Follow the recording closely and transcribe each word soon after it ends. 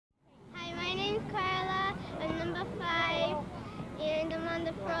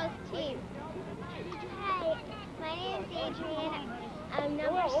Adrian. I'm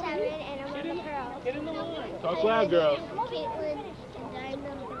number 7, and I'm on the pearls. Get in the line. Talk loud, girls. Caitlin, and I'm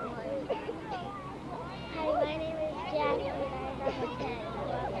number 1. Hi, my name is Jack, and I'm number 10.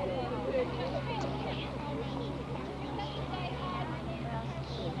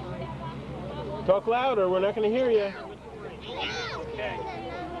 Talk louder, we're not going to hear you. Okay.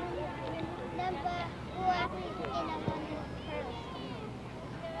 Number 4, and I'm on the pearls.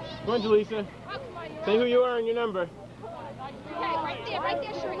 Come on, Jaleesa. Say who you are and your number. Okay, right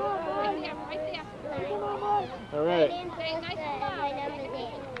there, Sheree. Right there. All right. My name's Melissa, and my number's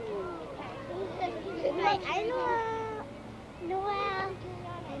 8. I'm Noelle,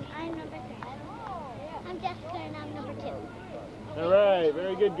 and I'm number 3. I'm Jessica, and I'm number 2. All right,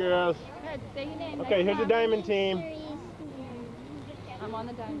 very good, girls. Good, say your name. Okay, here's the diamond team. I'm on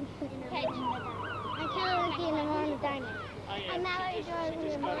the diamond. Okay. I'm Kelly, and I'm on the diamond. I'm Mallory Jordan,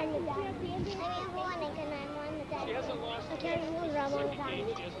 and I'm on the diamond. I'm Anne Warnick, and I'm on the diamond. She hasn't lost I'm Terry Hoover, I'm on the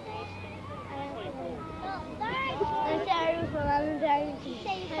diamond. She hasn't lost. I'm Terry Hoover, I'm on the diamond.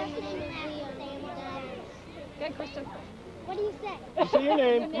 Good, Kristen. What do you say? You say your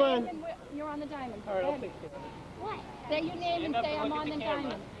name, come on. You're on the diamond. All right, I'll take it. What? Say your name and say I'm on the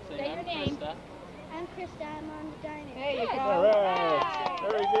diamond. Say your name. I'm Krista, I'm on the diamond. There you go. All right,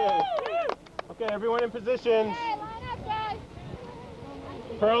 very good. Okay, everyone in positions. Hey, line up, guys.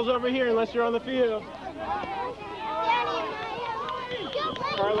 Pearls over here, unless you're on the field.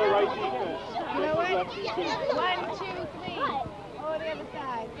 Carla, right defense. You know what? Left defense. 1, 2, 3. Oh, the other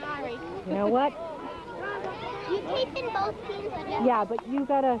side. Sorry. You know what? You keep in both teams, I guess. Yeah, but you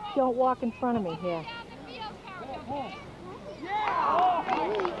gotta, don't walk in front of me here.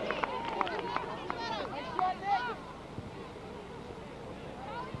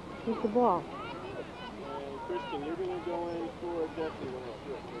 Who's the ball? And Kristen, you're going to go in for Jesse when it's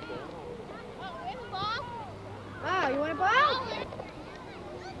switch, okay? Oh, you want a ball?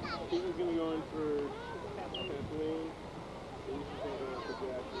 Steven's going to go in for Kathleen. Lisa's going to go in for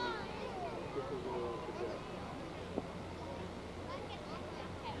Jackie. Kristen's going to go in for Jackie.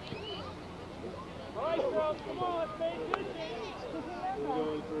 All right, girls, come on, let's pay attention. We're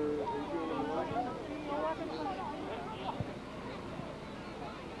going for Adrian and Washington.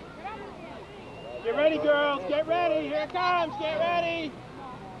 Get ready, girls. Get ready. Here it comes. Get ready.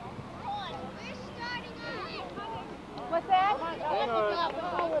 What's that? Hang on.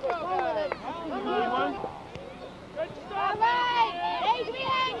 Anyone? Good start. All right.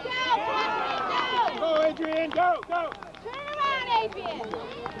 Adrian, go. Go, Adrian. Go, go. Turn around, Adrian.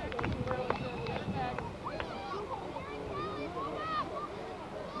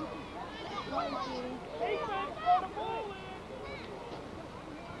 Defense, go to ball in.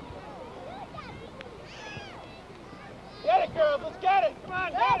 Get it, girls. Let's get it. Come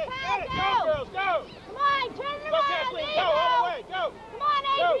on, get it. Get it. Go, girls. Go. Come on, turn it Go, around. Kathleen. There Go you all the go. way. Go. Come on,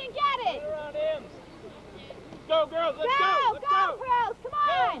 Adrian, get it. Turn around ends. Go, girls. Let's go. Go, Let's go, Pearls. Come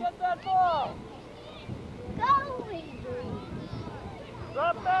Hey, on. get that ball. Go, Adrian.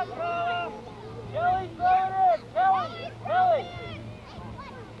 Drop that, Carla. Kelly, throw it in. Kelly.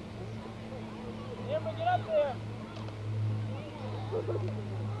 Amber, get up there.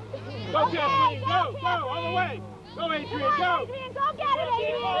 Go, Kathleen. Go, go. All the way. Go, Adrian. Go. Adrian, go get it,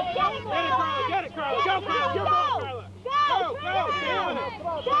 Adrian. Get it, Get it, Carla. Get it, Carla. Go, Carla. You're ball, Carla. Go, Go. Stay on it.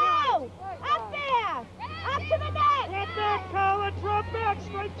 Go. Up there. Up to the net. Drop back, Carla. Drop back.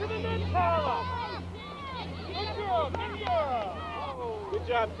 Straight to the net, Carla. Good girl. Good girl. Good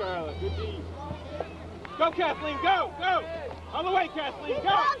job, Carla. Good deed. Go, Kathleen. Go. Go. All the way, Kathleen. Go. Go,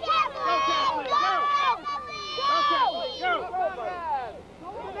 Kathleen. Go. Go, Kathleen. Go.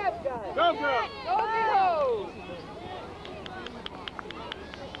 Go, girl. Go.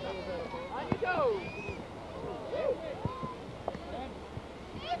 On your toes.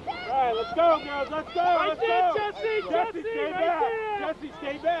 All right, let's go, girls. Let's go. Right Let's there, go. Jesse, Stay right back. there. Jesse,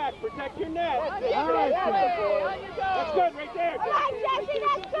 stay back. Protect your net. All right, That's good right there. All right, Jesse,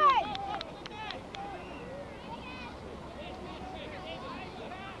 that's good.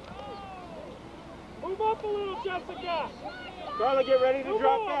 Move up a little, Jessica. Carla, get ready to Move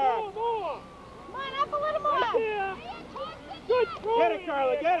drop more, back. more. Come on, up a little more. Right there. Good throw. Get it,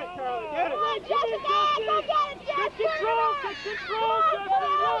 Carla. Get it, Carla. Get Come it. on, Jessica, go get it, Jess. Take control, take control,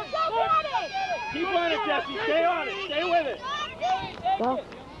 Jesse. Go get it. Keep on it, Jesse. Stay on it. Stay with it. Go.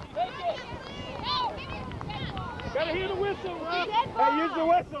 Gotta hear the whistle, Rob. Hey, use the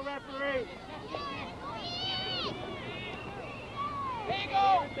whistle, referee. There you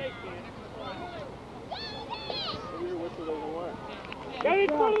go. Your whistle doesn't work. Get in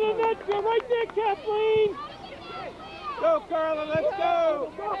front of the net. Go right there, Kathleen. Go, Carla. Let's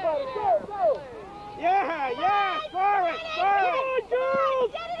go. Go, buddy. Go. Yeah, yeah, score it, score it. Come on,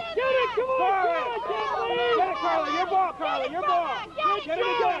 girls! Get it, come on, Kathleen! Get it, Carla, your ball, Carla, your ball. Get it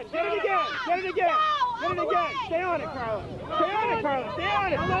again, get it again, get it again, get it again. Stay on it, Carla. Stay on it, Carla, stay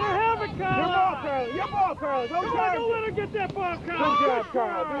on it. Don't let her have it, Carla! Your ball, Carla, don't Come on, charge don't let it. her get that ball, Carla! Good job,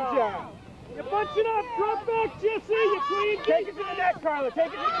 Carla, good job. You're bunching up, drop back, Jesse, you clean. Take it to the net, Carla, take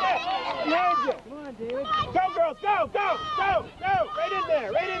it to the net. Behind you. Come on, David. Go, girls, go, go, go, go. Right in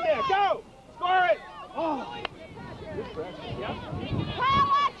there, go. Score it. Oh. Good press. Yep.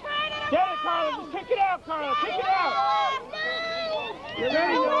 Get it, Carla, just kick it out, Carla, kick it out. You're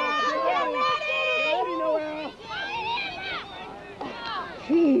ready, Noelle, you're ready. You're ready, Noelle.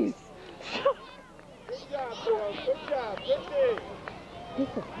 Jeez. Good job, girls, good job, good day. This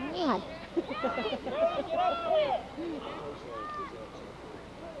is hard.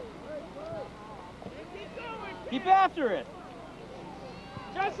 Keep after it.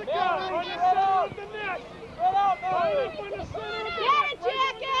 Jessica, on the center of the net. Right out, man. Right up on the center of the net. Get it,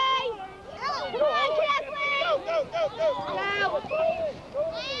 Jackie! Come on, Kathleen! Go.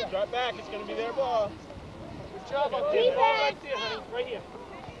 Drop back, it's going to be their ball. Good job up Keep there. Ball it. right there, honey. Right here.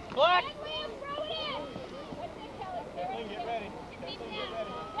 Black. Kathleen, get ready. Kathleen, get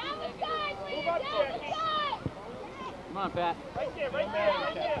ready. Move up, Jackie. Come on, Pat. Right there, right there,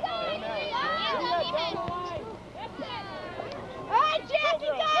 right there. All right, Jackie,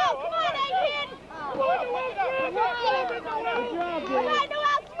 go! Come on, Adrian! Come on, pick it up. Good job, Come on, David.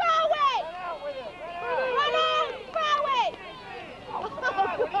 Noelle, throw it! Run out, throw it!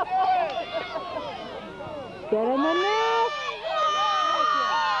 Get in the net.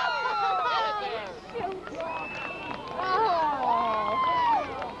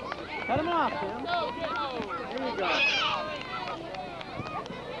 Cut him off, Tim. Here we go.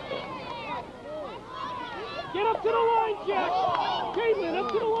 Get up to the line, Jack. Caitlin,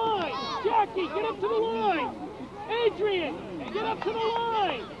 up to the line. Jackie, get up to the line. Adrian, get up to the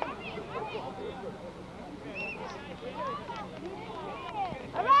line.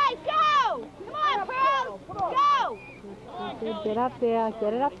 All right, go! Come on, pros! Go! Get up there.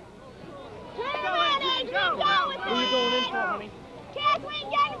 Get it up. Turn it around, Adrian! Go with Who are you going in for, honey? Kathleen,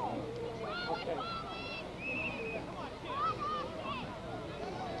 get it!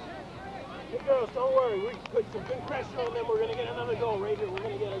 Hey, girls, don't worry. We put some good pressure on them. We're going to get another goal right here. We're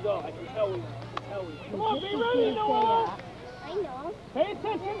going to get a goal. I can tell we. Come on, be ready, Noelle. I know. Pay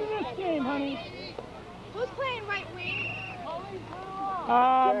attention to this game, honey. Who's playing right wing?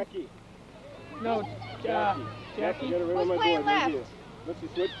 Jackie. No, Jackie. Jackie. Get rid of Who's my playing board left? right here. Let's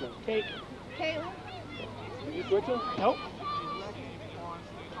just switch them. Kate. Caitlin. Did you switch them? Nope.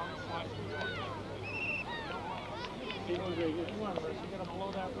 Caitlin's right here. Come on, Mercy. You gotta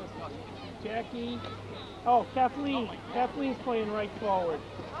blow that wrist up. Jackie. Oh, Kathleen. Kathleen's playing right forward.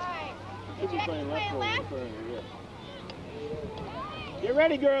 Alright. Should be Jackie's playing left playing forward. left? Yeah. Get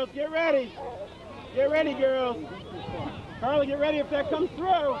ready, girls. Get ready. Get ready, girls. Carla, get ready if that comes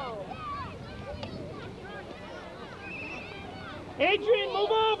through. Adrian, move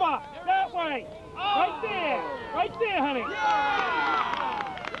over. That way. Right there. Right there, honey.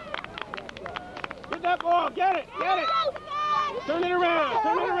 Get that ball. Get it. Get it. Turn it around.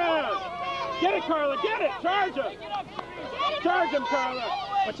 Turn it around. Get it, Carla. Get it. Charge him. Charge him, Carla.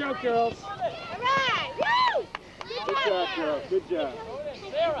 Watch out, girls. All right, woo! Good job, girls. Good job.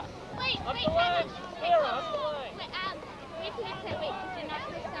 Sarah. Wait, up the line. Sarah, up the line.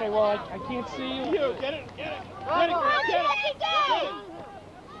 Okay, well, I can't see you. You. Get it. Get it. Get it, girl. Get it. Get it.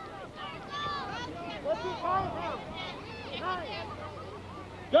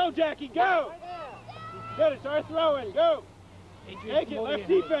 Go, Jackie. Go. Get it. Start throwing. Go. Adrian, Take come it. over Left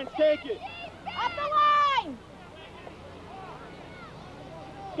here. defense. Take it. Up the line!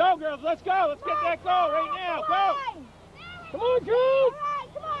 Go, girls. Let's go. Let's get that goal right now. Go. Come on, girls.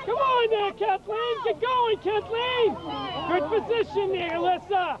 Come on, Come on there, Kathleen. Get going, Kathleen. Good position there,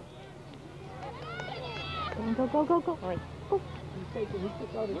 Alyssa. Go, go, go, go. All right. Go.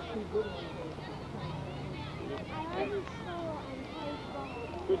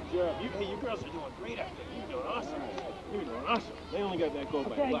 Good job. You girls are doing great out there. You're doing awesome. You're doing awesome. They only got that goal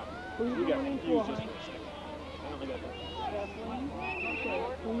by Okay. luck. Who you You got going in confused for, just honey? for a second. They only got that.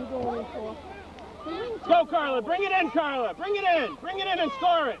 Who you going in for? Go, Carla. Bring it in, Carla. Bring it in. Bring it in and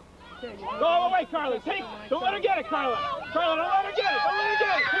score it. Go all the way, Carla. Take. Don't let her get it, Carla. Carla, don't let her get it. Don't let her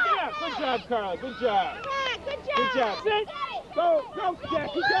get it. Pick it up. Good job, Carla. Good job. Good job! Good job. Sit! Go, go,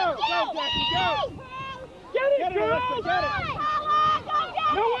 Jackie. Go. Go, Jackie. Go. Get it, Get it, girls. Alyssa. Get it.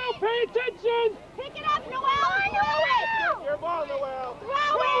 Noelle, pay attention. Pick it up, Noelle! Throw it! Your ball, Noelle. Throw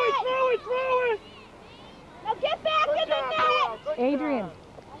Throw it, throw it, throw it. Now get back Good in the job, net! Noelle. Good Adrian.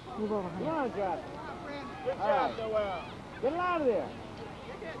 job. Move over, honey. Come on, Josh. Good job, Noel. Get it out of there.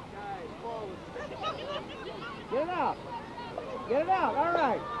 Get it out. Get it out. All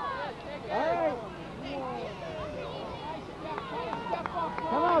right. All right.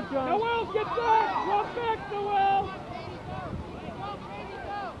 Come out, John. Noel, get back. Drop back, Noel.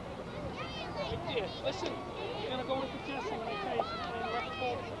 Listen, you're going to go into contesting when I tell you she's playing left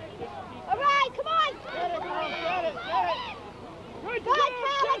forward. All right, come on. Get it, girl. Get it. Get it. Good Go,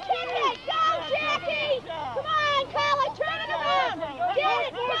 Carla, kick it. Go, Jackie. Come on, Carla, turn it around. Get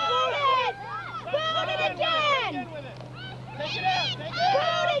it, boot it. Boot it again. Take it out. Take it out.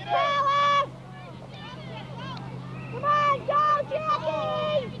 Boot it, Carla. Come on, go,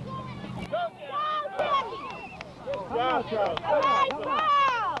 Jackie. Go, Jackie. Good job, Charles. All right, go.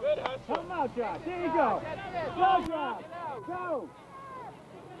 Good hustle. Come out, Josh. There you go. Go, Josh. Go.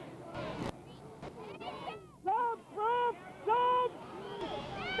 Stop, stop, stop.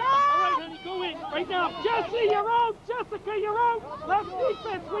 All right, honey, go in. Right now. Jesse, you're out. Jessica, you're out. Left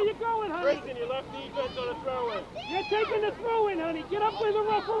defense. Where you going, honey? Kristen, you left defense on a throw-in. You're taking the throw-in, honey. Get up where the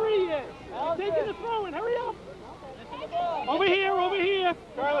referee is. You're taking the throw-in. Hurry up. Over here, over here.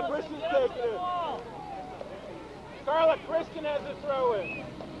 Carla, Kristen's taking it. Carla, Kristen has a throw-in.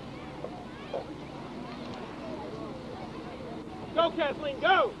 Go, Kathleen,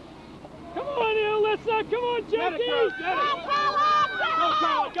 go. Come on, Alyssa. Come on, Jackie. Get it, girl. Get it. Go,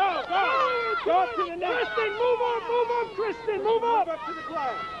 Carla, go, go. Go up to the net. Kristen, move up, Kristen, move up. Move up to the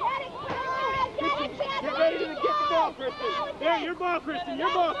glass. Get it, Carla. Get ready to get the ball, Kristen. There, your ball, Kristen,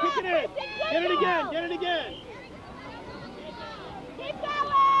 your ball. Kick it in. Get it again, get it again. Keep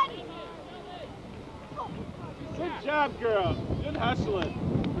going. Good job, girls. Good hustling.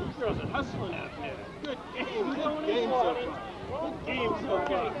 These girls are hustling out there. Good game. Good game so far. Good game so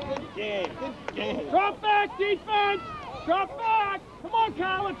far. Good game. Good game. Drop back, defense. Drop back. Come on,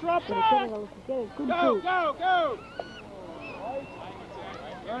 Colin, drop back. Good Go, go, go.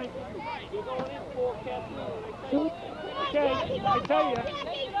 All right. You're going in for Kathleen. Okay, I tell you.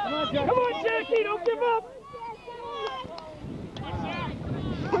 Come on, Jackie. Come on, Jackie, don't give up.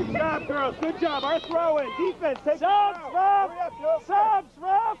 Good job, girls. Good job. Our throw-in. Defense, take Subs, it out. ref. Hurry up, Joe. Subs,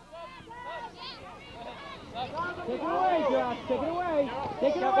 ref. Take it away, Josh. Take it away.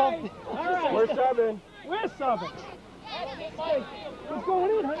 Take it away. All right. We're subbing. We're subbing. What's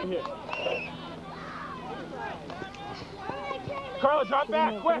going in, honey? Here. Carla, drop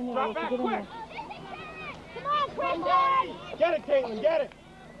back. Quick. Drop back, quick. Come on, Kristen. Get it, Caitlin. Get it.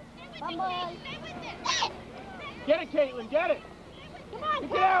 Come on. Get it, Caitlin. Get it. Come on,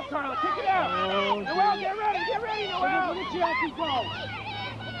 Kick it out, Carla. Kick it out. Noel, get ready. Get ready, Noel. Where did Jackie go?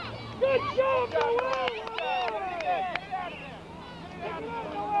 Good job, Noel.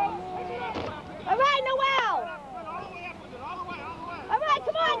 All right, Noel. All right,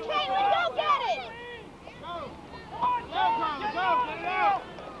 come on, Caitlin, go get it. Go, Carla. Go. Get it out.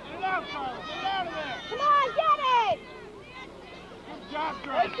 Get it out, Carla. Get it out of there. Come on, get it. Good job,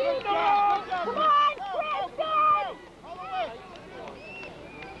 girls. Good job. Good job. Come on, Kristen.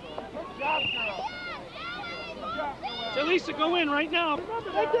 Good job, girls. Good job, Noel. So Lisa, go in right now. Good girl,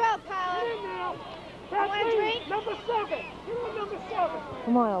 Colin. Get in now. Want a drink? Number 7. Get on number 7.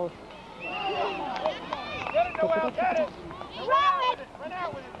 Come on, Alice. Get it, Noel. Get it. Throw it. Run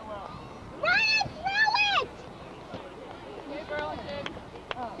out with it, Noel. Run it, throw it.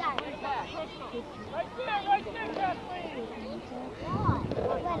 Right there, Kathleen.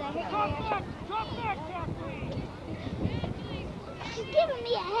 Drop back, Kathleen. She's giving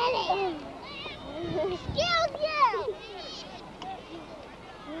me a headache. Excuse you.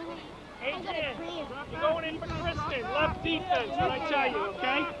 Adrian, you're going in for Kristen. Left defense, what I tell you,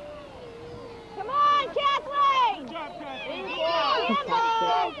 okay? Come on, Kathleen. Good job, Kathleen.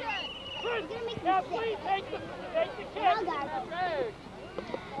 Handball. Kathleen, take the kick.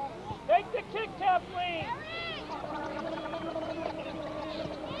 Take the kick, Kathleen.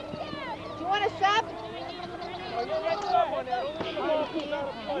 Do you want a sub? Oh, you're right sub on that. Only the ball comes out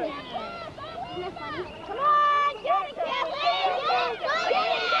of play. Come on, get it, Kathleen. Get it,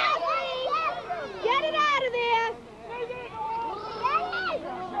 Kathleen. Get it out of there.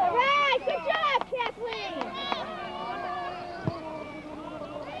 All right, good job, Kathleen.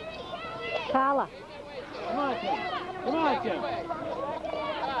 Carla. Come on, Tim. Come on, Tim.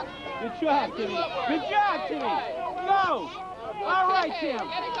 Good job, Timmy. Good job, Timmy. Go. All right, Tim.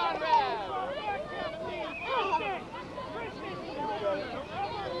 Get it, Conrad.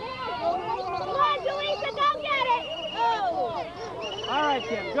 Come on, Julissa, go get it. Oh. All right,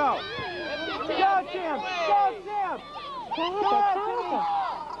 Tim. Go. Go, Tim. Go, Tim. Carla.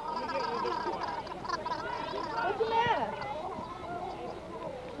 What's the matter?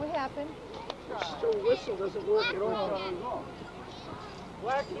 What happened? Still whistle doesn't work at all.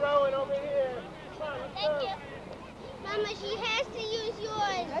 Black throwing over here. Come on, let's Thank go. you. Mama, she has to use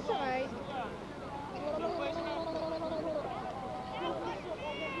yours. That's all right.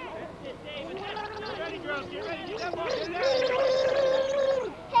 Get ready, girls. Get ready. Get that ball. Get it out.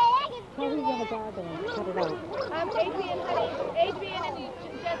 How do you have a garden? Cut it out. Adrian, honey. Adrian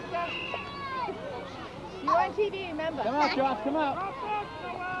and Jessica. You're on TV, remember. Come out, Josh, come out.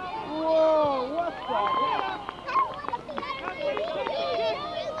 Whoa, what's that?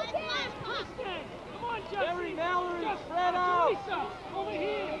 Come on, Jerry, Mallory, spread out. Over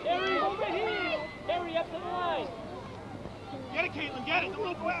here. Jerry, over here. Jerry, up to the line. Get it, Caitlin. Get it. Don't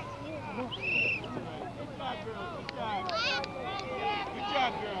look west. Good job, girls. Good job. Good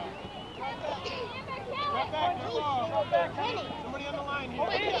job, girls. Right back. Good ball. Somebody on the line here.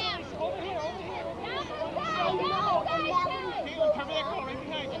 Over here. Caitlin, cover that goal right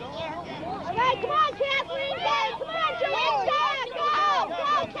behind you. Don't let her get it. All right, come on, Kathleen. Go. Come on, Julissa. Go.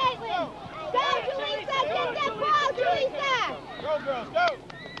 Go, Caitlin. Go, Julissa. Get that ball, Julissa. Go, girls. Go.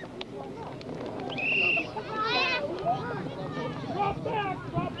 Drop back.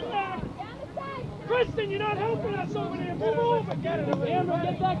 Kristen, you're not helping us over there. Move over. Get it over here. Amber,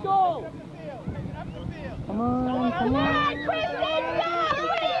 get that goal. Come on, come Come on. on, Kristen. Go,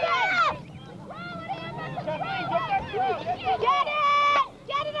 Julissa. Get it.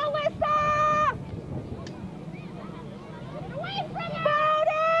 Get it, Alyssa.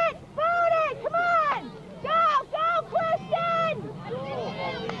 Boot it. Come on. Go, Kristen.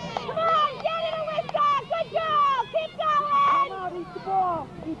 Come on, get it, Alyssa. Good girl. Keep going. Come out, eat the ball.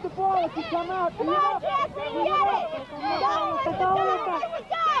 Eat the ball if you come out. Come on, Kathleen, get it. Go, Alyssa. Go, Alyssa,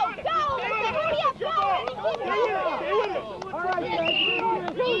 hurry up. Go. All right, guys.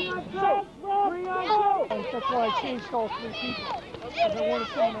 3 on go. That's why I changed all 3 people. I don't want to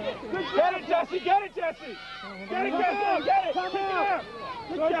send that. Get it, Jesse. Get it, Jesse. Get it, Jesse. Get it. Come Get out. it.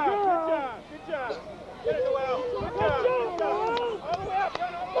 Good job. Good job. Get it, Noel. Good job. All the way up.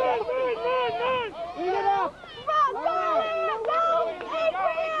 Run all the way up. Run. Lead it up. Come on,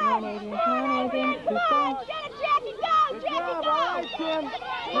 Adrian. Come on, Adrian. Keep going. Get it, Jackie. Go. Jackie, go. All right, Tim.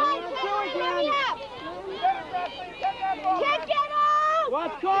 Hurry up. Kick it out.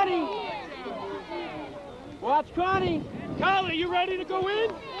 Watch Connie. Carly, you ready to go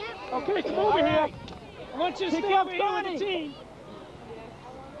in? Okay, come over here. I want you to stay over here with the team.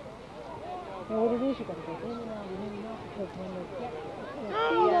 Now, what it is, you gotta go in and out, because when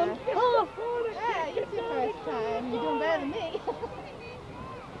Yeah, it's your first time. You're doing better than me.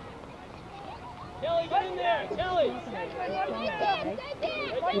 Kelly, get in there. Kelly.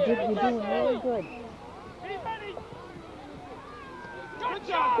 you're doing really good. Good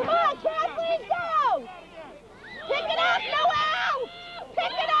job. Come on, Kathleen, go. Pick it up, Noel.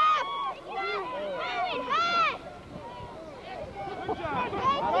 Pick it up. Good job.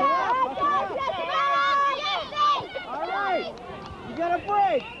 All right. You got a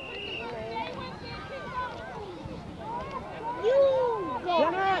break.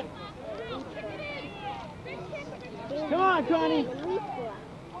 Jeanette. Come on, Connie.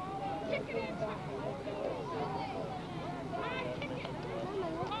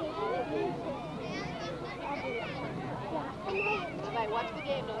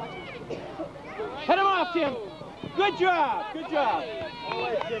 Head him off, Tim. Good job. Good job. All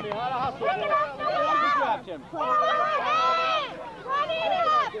right, Jimmy. How to hustle. Good job, Tim. Run it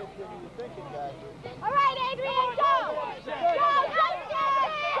up. All right, Adrian, go. Go,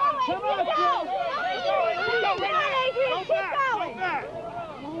 Come on, Jim. Jim. Come on, Adrian, keep going.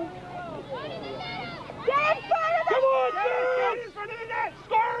 Get in front of the Come on, Get Jim. in front of the net.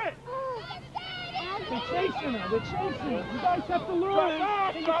 Score it. They're chasing her. You guys have to learn.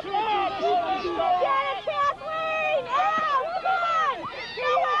 Get it, Kathleen. Oh, come on.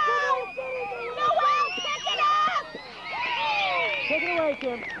 Noel, pick it up. Take it away,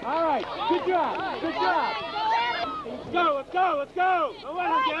 Tim. All right. Good job. Good job. Let's go. Don't let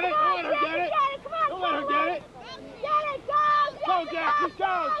her get it. Come on, Don't let her get it. Get it, go. Go, Jackie.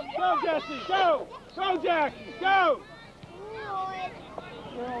 Go, Jesse. Go, Jackie. Go.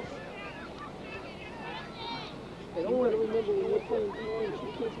 They don't want to remember when you're playing defense, you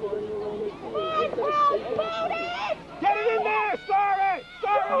kids were running around the field. Get it in there. Score it.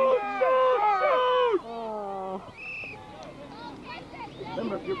 Oh.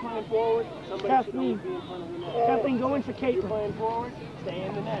 Remember, if you're playing forward, somebody should always be in front of the net. Kathleen, go in for Caitlin. If you're playing forward, stay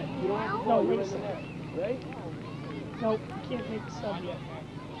in the net. You don't have to go in the net. Right? Nope, can't make the sub yet.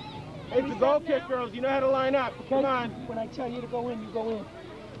 It's a goal kick, girls. You know how to line up. Come on. When I tell you to go in, you go in.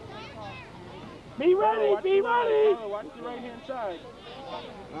 Be ready, be ready. Carla, watch the right-hand side.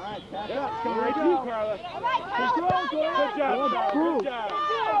 All right, tap Yeah, it. it's coming right to you, Carla. All right, Carla, go, Good job, Carla. Good job.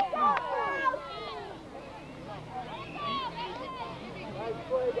 Nice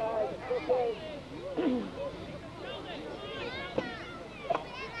play, guys. Okay.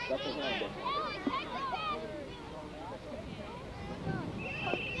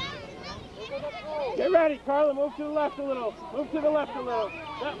 Get ready, Carla. Move to the left a little. Move to the left a little.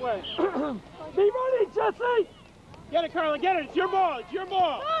 That way. Be ready, Jesse. Get it, Carla. Get it. It's your ball. It's your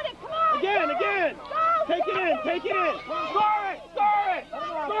ball. Come on, Again, again. Take it in. Take it in. Score it. Score it.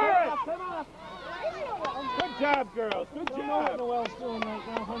 Score it. Good job, girls. Good You know what job. Noel's doing right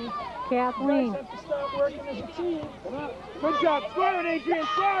now, honey. Kathleen. You guys have to start working as a team. Good job. Score it, Adrian.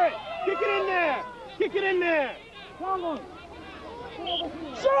 Score it. Kick it in there. Kick it in there. Come on. Shoot!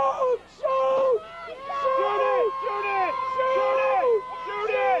 Shoot! Shoot it! Shoot it! Shoot it!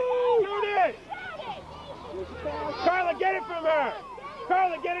 Shoot it! Shoot it! Carla, get it from her.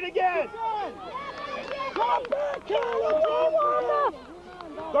 Carla, get it again. Come back, Carla.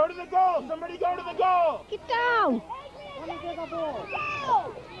 Go to the goal. Somebody go to the goal. Get down.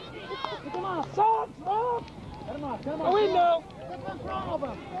 Come on, Sobs, Rob. Come on, come on. Go in now.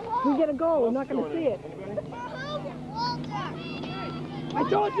 He's gonna go. We're not gonna see it. I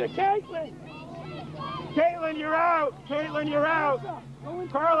told you, Caitlin. Caitlin, you're out. Caitlin, you're out.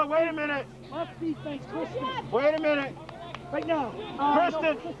 Carla, wait a minute. Left defense, Kristen. Wait a minute. Right now. Kristen.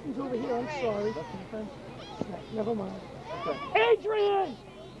 No, Kristen's over here. I'm sorry. Never mind. Adrian.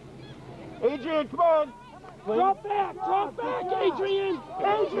 Adrian, come on. Drop back, Adrian.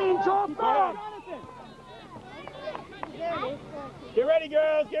 Adrian, drop back. Get ready,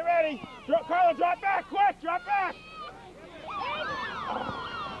 girls. Get ready. Carla, drop back. Quick, drop back.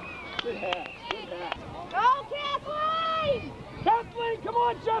 Good hat. Good hat. Go, Kathleen! Kathleen, come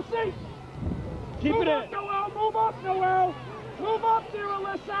on, Jesse. Keep Move it up, in. Noel. Move up, Noel. Move up there,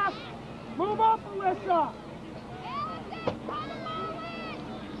 Alyssa. Move up, Alyssa.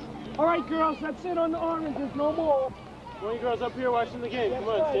 All right, girls, that's it on the oranges. No more. One of you girls up here watching the game. Come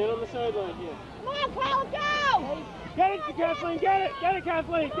on, stand on the sideline here. Come on, Carla, go! Get it, Kathleen. Get it. Get it,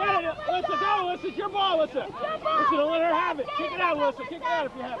 Kathleen. Get it. Alyssa, go, Alyssa. It's your ball, Alyssa. It's your ball. Listen, don't let her have it. Kick it out, Alyssa. Kick it out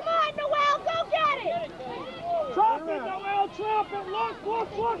if you have Come it. on, Noel, go get it! Drop it, Noel. Drop it.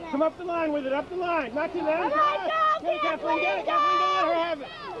 Look. Come up the line with it. Up the line. Not to them. Come on, go, Get it, Kathleen. Get it. Kathleen, don't let her have it.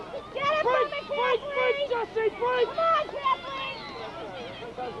 Get it from Break, it, break, Kathleen! Jesse, break. Come on,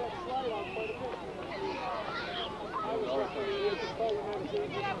 Kathleen!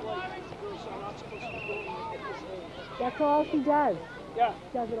 That's all she does. Yeah,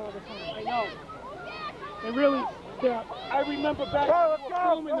 She does it all the time. I know. They really, yeah. I remember back Go, let's go.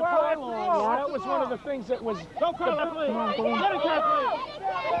 filming the Go out, pylons. let's go. That was one of the things that was. Go, Carla. Get it, Kathleen.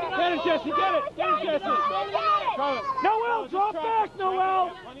 Get it, Jesse. Get it. Get it, Jesse. Carla. Noel, drop back,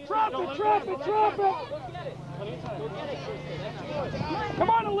 Noel. Drop it. Come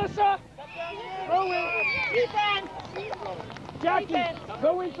on, Alyssa. Go in. Defense! Jackie,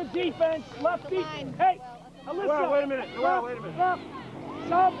 go in for defense. Left defense. Hey, Alyssa. Well, wait a minute. Well, wait a minute. Left.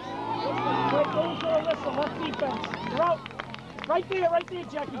 Subs. Wait, go for Alyssa. Left defense. You're out. Right there,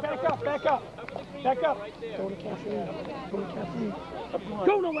 Jackie. Back up. Go to Kathleen.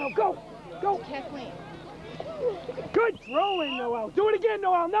 Go, Noel. Go. Kathleen. Good throwing, Noel. Do it again,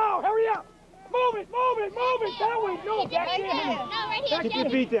 Noel. Now, hurry up. Move it. That way. No, back Right there. there. No, right here. Keep your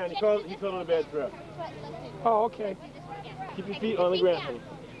feet down. He called it a bad throw. Oh, okay. Keep your feet on the ground.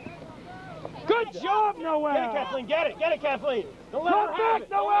 Good job, Noel. Get it, Kathleen. Get it, Kathleen. Don't let her Drop have back, it.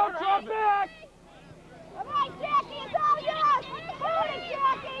 Noel. Don't let her Drop have it. back. All right, Jackie, it's all yours! Shoot it,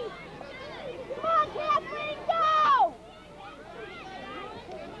 Jackie! Come on, Kathleen, go!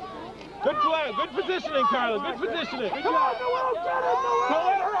 Good play. Good positioning, Carla. Good positioning. Come on, Noel. Get it, Noel. Don't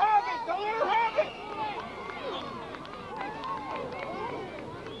let her have it. Don't let her have it.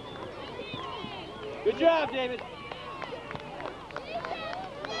 Good job, David.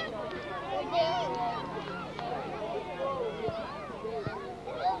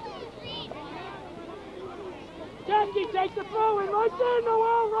 Jackie, take the throw in. Right there,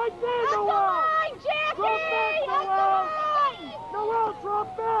 Noel. That's the line, Jackie! Drop back, That's Noel. the line! Noel,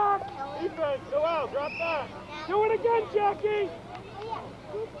 drop back. Defense. Noel, drop back. Do it again, Jackie.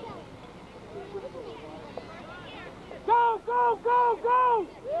 Go.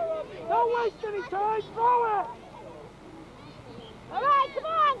 Don't waste any time. Throw it. All right, come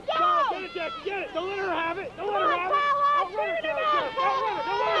on, go! Get it, Jackie. Get it. Don't let her have it. Don't Come let her on, have it. Carla! Don't let Turn her it have around, it. Carla! Don't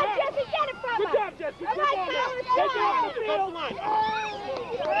Come let her on, have it. Jesse, get it from Good her! job, Jesse. All Good right, ball now. Carla, Take it go! off the field line.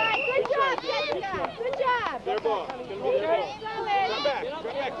 All right, good job, Jessica. Good job. Their ball. It's gonna be their ball. Go in. Run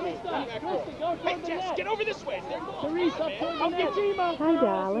back to me. Run back forward. Hey, Jess, get over this way. Therese, up toward the net. Hi,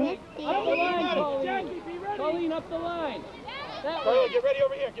 darling. Up the line, Colleen. Colleen, up the line. That way. Get ready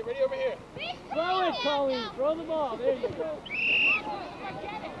over here. Get ready over here. Throw it, Colleen. Throw the ball. There you go.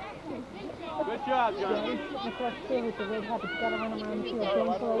 Good job, Johnny. The first thing with the red habits, gotta run around the field.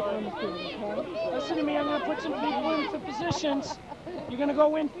 Don't play on the field, okay? Listen to me, I'm going to put some people into positions. You're going to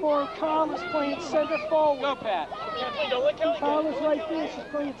go in for Carl is playing center forward. Go, Pat. Don't let Kelly Carl is right there. She's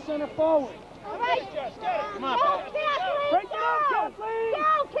playing center forward. All right. Come on, Go, Pat. Kathleen, Break it go. up, Kathleen. Go,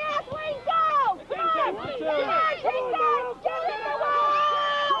 Kathleen, go. Come on. Come on, take that. Get in the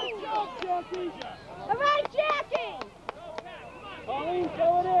wall. Jackie. All right, Jackie. Colleen,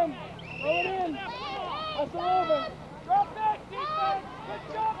 throw it in. Throw it in. Hustle over. Drop back, defense. Good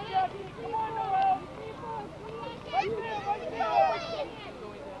job, Jackie. Come on, Noel. Right there, right there.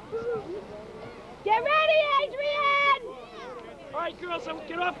 Get ready, Adrian. All right, girls,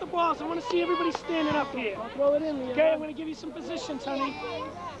 get off the balls. I want to see everybody standing up here. I'll throw it in, Leon. Okay, I'm going to give you some positions, honey.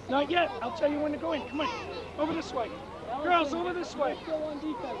 Not yet. I'll tell you when to go in. Come on. Over this way. Girls, over this way. Still on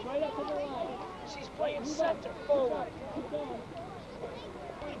defense, right up to the line. She's playing center forward. Keep going.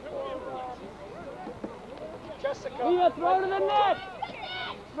 Jessica. Leah, throw to the net.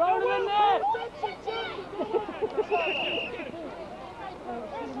 Throw to the net.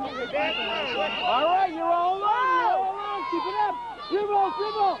 All right, you're all alone. You're all alone. Keep it up. Dribble,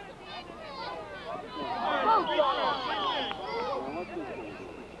 dribble.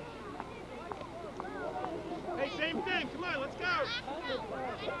 Hey, same thing. Come on, let's go.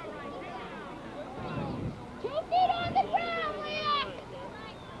 2 feet on the ground, Leah.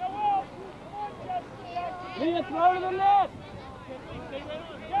 Leah, throw to the net.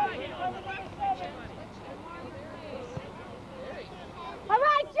 All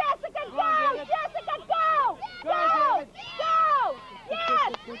right, Jessica, go! Jessica, go! Go! Go!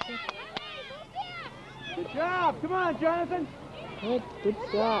 Yes! Good job. Come on, Jonathan. Good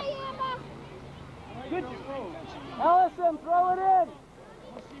stop. Good. Allison, throw it in.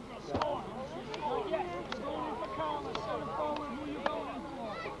 Yes, it's going in for Carl, center forward. Who you going in for?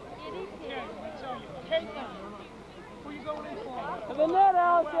 Okay, I tell you. Caitlin, who you going in for? To the net,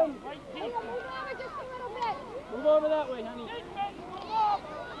 Allison. Right Leah, deep. move over just a little bit. Move over that way, honey.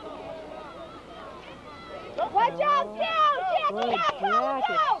 Watch out, go! Good, Jackie, go!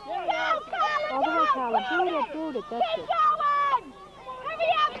 Go! All the way, Colin, Colin. Boot it. That's Keep it. going! Hurry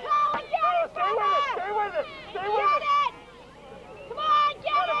up, Colin! Get it, Stay with it. Stay with it. Get it! Come on,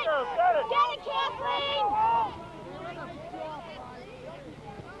 get it! girls, get it. Get it, Kathleen!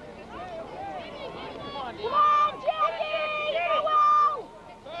 Come on, Jackie! Go on!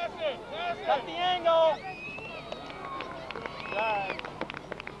 Pass it. Cut the angle.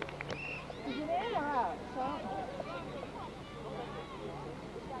 Is it in or out?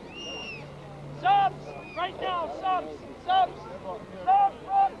 Subs! Right now, subs! Subs! Subs!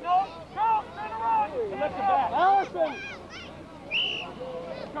 No! Go! Turn around! Lift the back. Allison.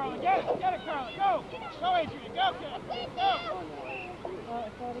 Carla, get it! Get it, Carla! Go! Go, Adrian! Go, Kathleen! Go!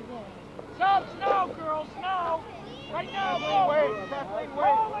 Start again. Subs! No, girls! No! Right now, go! Wait. Kathleen, wait.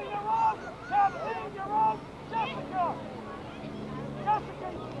 Carla, you're up! Kathleen, you're up! Jessica! Jessica!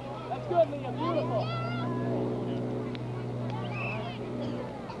 That's good, Leah. Beautiful.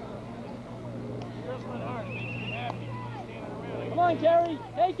 Girls went hard. It makes me happy. Standing around. Come on, Carrie.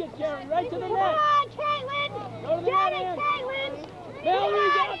 Take it, Carrie. Right to the Come net. on, Caitlin! Go to the Get net, it, Ann. Caitlin!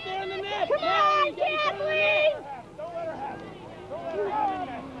 Mallory's out there in the net. Come Mallory, on, get it to the net. Kathleen! Don't let her have it. Don't let her have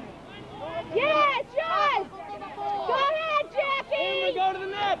it. Yes, yes! Go ahead, Jackie! Amber, go to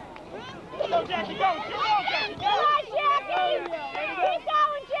the net. Go, Jackie. Go. Keep going, Jackie. Come on, Jackie! Go, Leah. Keep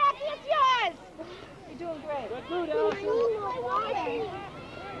going, Jackie, it's yours! You're doing great. Good food, Allison.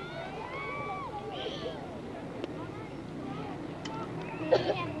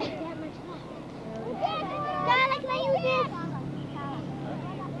 Donna, can I use this?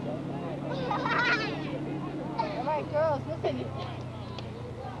 All right, girls, listen.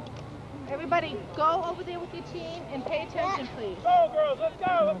 Everybody, go over there with your team and pay attention, please. Go, girls. Let's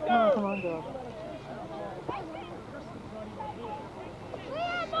go. Let's go. Come on, girl.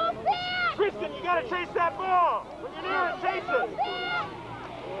 Kristen, you gotta chase that ball. When you're near it, chase it.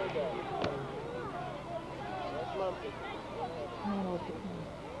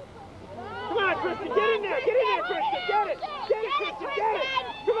 Come on, Kristen, get in there. Get in there, Kristen. Get it. Get it, Kristen. Get it.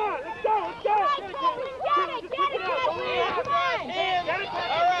 Come on, let's go. Let's go. Get it, Kathleen, come on! Get it,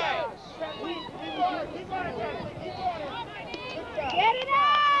 All right. Kathleen. Keep on it, Kathleen. Keep on it. Get it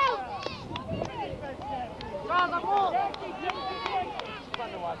out!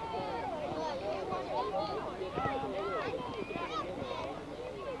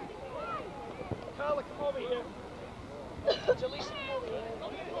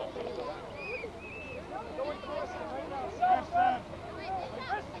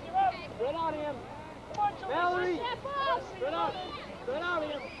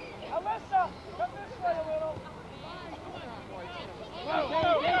 Alyssa, come this way a little. Go, go,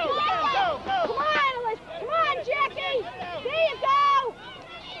 go, go, go. Come on, Alyssa. Come on, Jackie. There you go.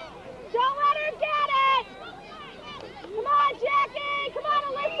 Don't let her get it. Come on, Jackie. Come on,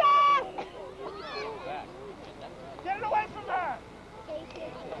 Alyssa. Get it away from her.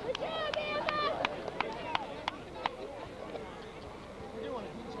 Good job, Amber.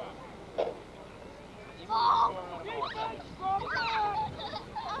 Oh.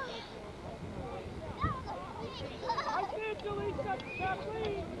 I can't delete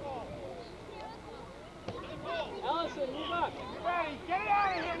Kathleen. Allison, move up. Ready, get it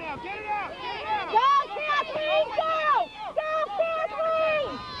out of here now. Get it out. Get it out. Go, Kathleen, go! Go, Kathleen!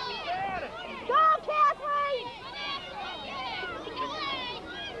 Go, Kathleen!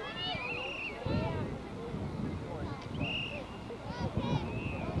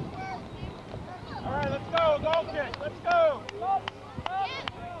 All right, let's go. Goal kick. Let's go.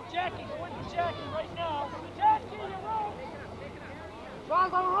 Jackie, go into Jackie right now. Jackie, you're wrong.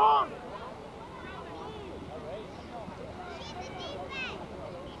 Charles, I'm wrong.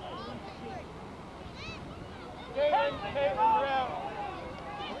 Caitlin, you're out.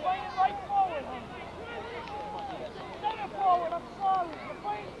 You're playing right forward, honey. Center forward, I'm sorry. You're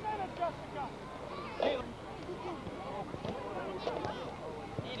playing center, Jessica.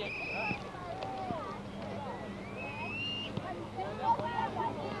 Eat it.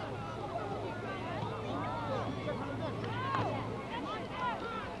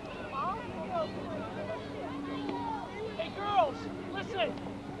 Hey, girls, listen.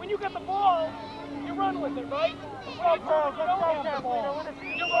 When you get the ball, you run with it, right? Go, girls. Let's go, Kathleen. I want to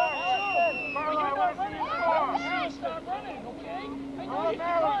see you score. Carla, I want to see you score. Start running, okay? I know Don't you let can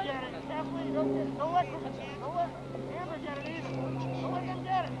Mary run. get it. Kathleen, don't let Amber get it either. Don't let them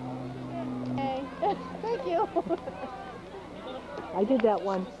get it. Okay. Thank you. I did that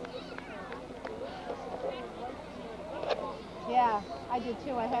once. Yeah, I did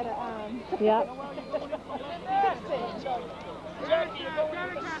too. I had a Yeah. Jackie, you're going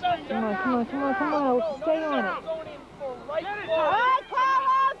in the center. Come on, come on, come on, come on. Let's stay on it. Going in for right All forward. right,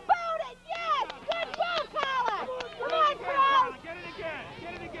 Carla, boot it, yes! Good ball, Carla! Come on, Carla! Get it again.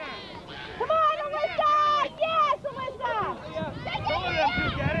 Get it again. Come on, Alyssa! Yes, Alyssa! Don't let them two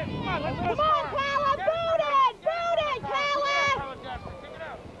get it. Come on, let's go. Come on, Carla, boot it! Boot it, Carla! Kick it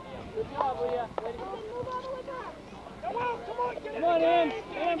out. Good job, Leah. Move on, Alyssa. Come on, get it Come on, again.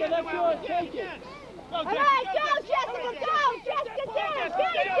 Amber, that's yours. Take it. Go, All right, go, Jessica, go! Jessica, get it!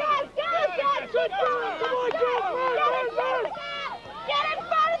 Get it, Jess! Go, Jess! Good ball! Come on, Jess! Get in front of the net! Get in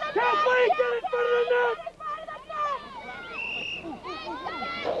front of the net! Kathleen, get in front of the net! Get in front of the net!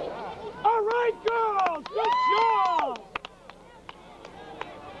 All right, girls. Good job.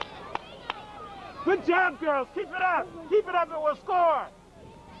 Good job, girls. Keep it up. Keep it up and we'll score.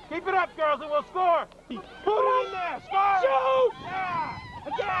 Keep it up, girls, and we'll score. Put it in there. Score. Shoot. Yeah.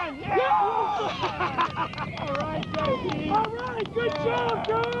 Again. Yeah. All right, Jackie. All right. Good job,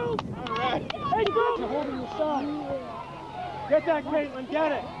 girls. All right. Hey, girls. You're holding the side. Get that, Caitlin.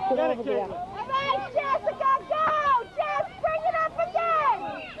 Get it. Get it, Caitlin. All right, Jessica, go! Jess, bring it up again!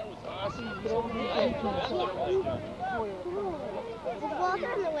 Is Walter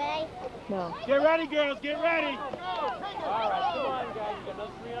on the way? No. Get ready, girls. Get ready. All right, come on, guys. You got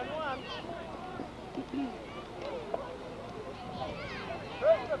those 3-on-1.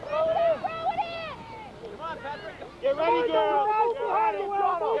 Throw it in! Throw it in! Come on, Patrick. Get ready, girls. Get ready. Get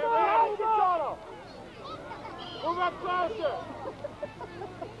ready. Move up closer.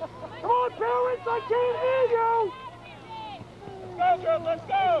 Come on, parents. I can't hear you. Let's go, girls. Let's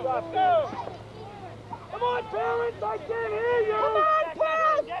go. Let's go. Come on, parents. I can't hear you. Come on,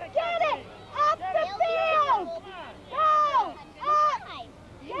 Pearl! Get it! Up the field! Go! Up!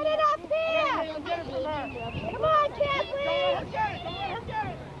 Get it up here! Get it from her. Come on, Kathleen! Get it. Don't let her get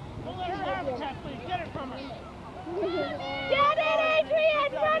it. Don't let her have it, Kathleen. Get it from her. Get it, Adrian!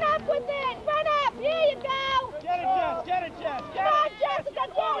 Run up with it! Run up! Here you go! Get it, Jess. Get it, Jess. Get Come on, it. Jessica,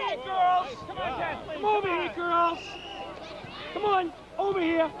 get it! Girls. Come on, Kathleen. Come over here, girls. Come on, over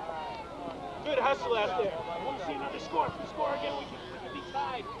here. Good hustle out there. I want to see another score. If we score again, we can be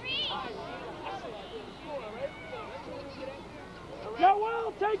tied.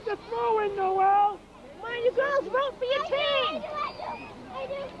 Noel, take the throw in, Noel. Come on, you girls, vote for your team!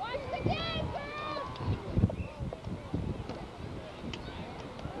 Watch the game, girls!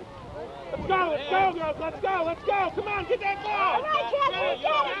 Let's go, girls. Let's go, let's go. Come on, get that ball. All right, Kathleen,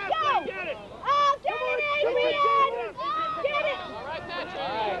 get it, go! Get it. Oh, get it, Adrian! Get it! All right,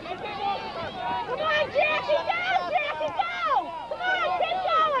 Patrick. Come on, Jackie, go! Jackie, go! Come on, keep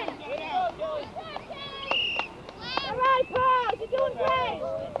going! All right, Paul, you're doing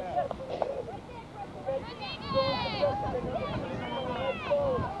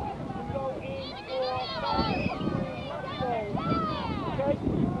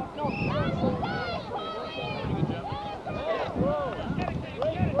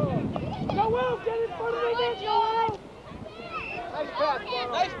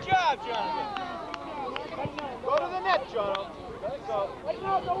job, Jonathan. Go to the net, Jonathan. Go. Right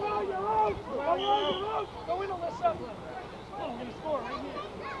now, go in on your own. Go in on your own. Go in, Alyssa. I'm going to score right here.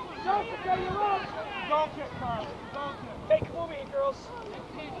 Jessica, you're up. Goal kick, Carl. Goal kick. Hey, come over here, girls.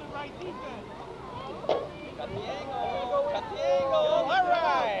 Right defense. Cut the angle. Cut the angle. All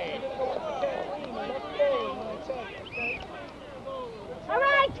right. All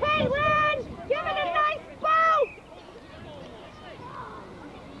right, Caitlin! Give it a nice boot!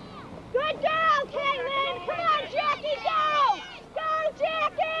 Good girl, Caitlin! Come on, Jackie, go! Go,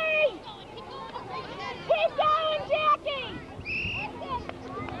 Jackie! Keep going, Jackie!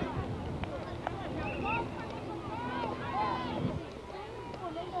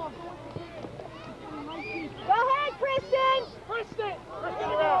 Go ahead, Kristen! Kristen! Kristen,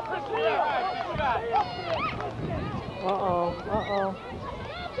 you're out. Kristen, you're out. Uh-oh.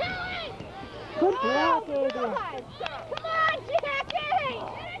 Good block, Adrian. Come on, Jackie!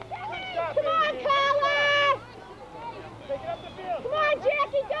 Come on, Carla! Take it up the field. Come on,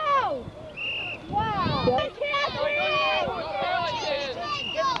 Jackie, go! Wow! Good Kathleen!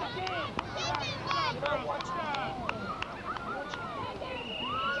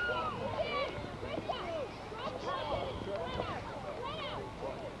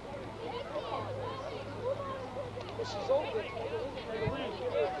 She's over it.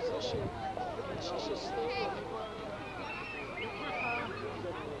 Give her a position. She's just standing.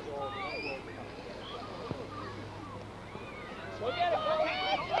 Go get it. Go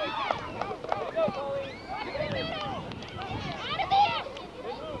get it. Go, Pauline.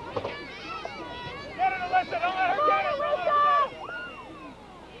 Get it, Alyssa. Don't let her get it.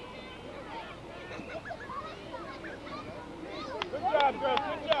 Good job, girls.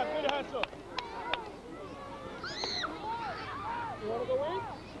 Good job. Good hustle. You want to go in?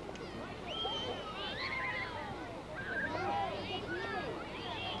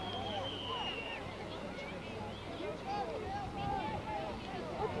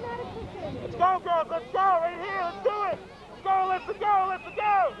 Let's go, girls. Let's go. Right here. Let's do it. Let's go, Alyssa. Go. Let's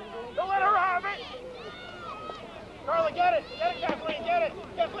go. Don't let her have it. Carla, get it. Get it, Kathleen. Get it.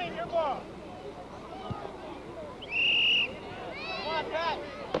 Kathleen, your ball. Come on, Pat.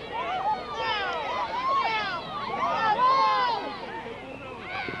 Come on, Pat. Come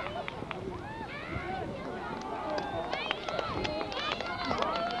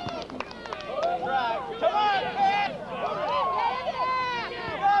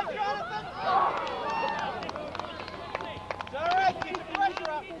on, Jonathan. It's all right. Keep the pressure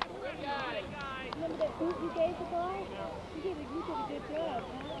up. Remember that boot you gave the guy? You did a good job,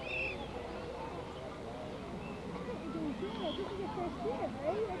 huh? You're doing good. This is your first year,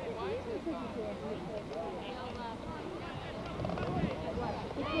 right? That's what you usually do.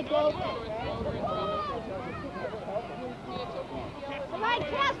 It's a go. All right,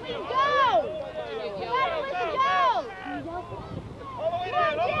 Kathleen, go! Come on, Alyssa, go! All the way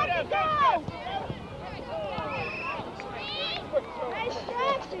down. All the way down. Go, Nice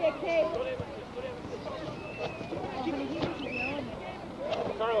shot there, Caitlin.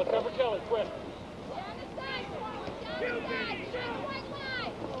 Carla, cover Kelly, quick.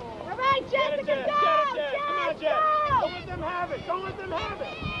 All right, Jessica, go! Come on, Jess. Go! Don't let them have it. Don't let them have it.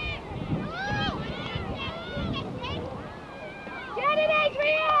 Get it,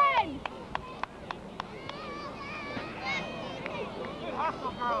 Adrian! Good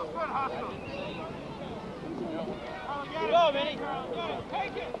hustle, girls. Good hustle. Go, Minnie.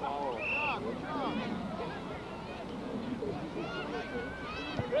 Take it.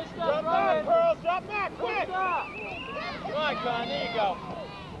 Good stuff, drop back, Pearl. Drop back, quick. Come on, Con. There you go.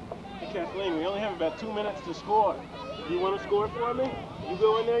 Hey, Kathleen, we only have about 2 minutes to score. Do you want to score for me? You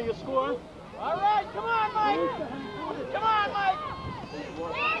go in there, you score? All right. Come on, Mike. Come on, Mike.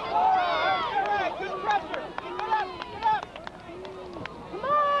 All right. Good pressure. Keep it up. Keep it up. Come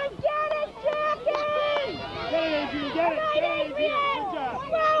on, get it, Jackie! Get it, Adrian. Get it. Get it, Adrian. Good job.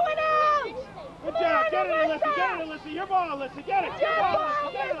 Throw it out! Good job. Get it, Alyssa. Get it, Alyssa. Your ball, Alyssa. Get it. Your ball,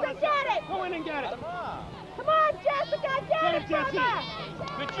 Alyssa. Get it, Alyssa, Alyssa. get it. Go in and get it. Come on, Jessica, get it, Jesse. brother!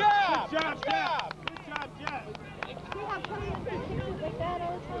 Good job. Good job, Jess. Good job, Jess. See how come you take pictures like that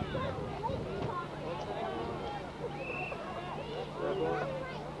all the time?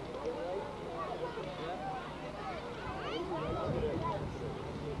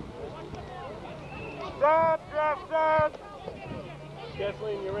 Stop, Jeff, stop.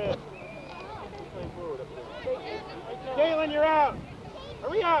 Kathleen, you're in. Caitlin, you're out.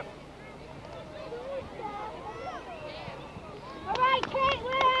 Hurry up. All right,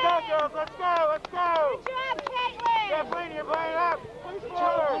 Caitlin! Let's go, girls. Let's go. Let's go. Good job, Caitlin! Kathleen, you're playing up. Push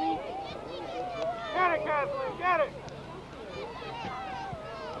forward. Get it, Kathleen. Get it.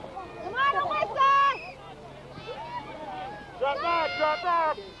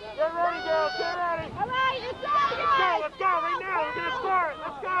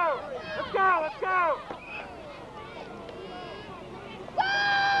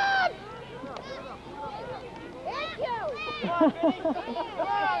 Come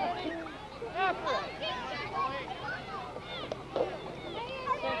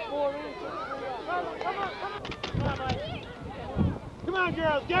on,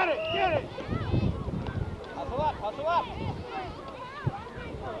 girls, get it, get it. Hustle up, hustle up.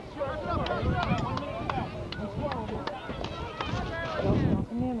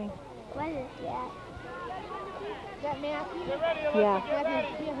 Don't near me. What is that? Is that Matthew? Get ready, Alyssa, Yeah. get ready.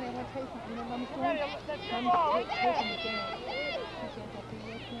 Matthew, here, I want to tell you something. You know what I'm Get doing? ready, let's get I'm the ball. taking it down.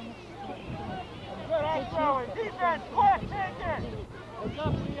 Good, I'm throwing. Defense, quick, take it. Let's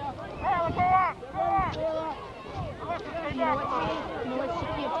up, Leah. Hey, let's go up, go up. Alyssa, stay You know back, what, come on. you know what, she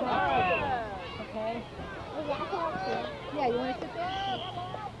can't talk to you. Okay? Yeah, you want to sit there?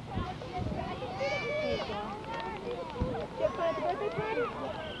 There you go. You have fun at the birthday party?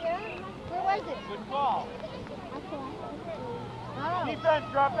 Yeah? Where was it? Good call. Oh. Defense,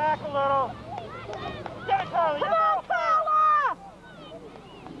 drop back a little. Get it, Carly. Come on, Carla!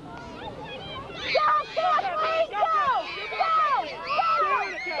 Go, Kathleen, go! Stay on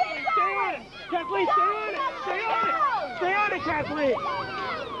it, Kathleen, stay on it. Kathleen, stay on it, stay on it. Stay on it, Kathleen. Come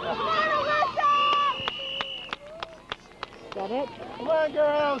on, Alyssa! Is that it? Come on,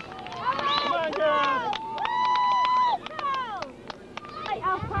 girls. Come on, girls.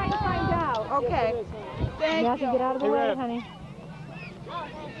 I'll try to find out. Okay. You have to get out of the Hey, way, Rev. honey.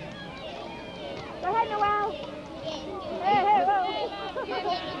 Go ahead, Noelle. Hey, whoa.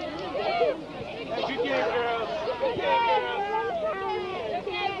 Hey, good game, girls. Good game, girls.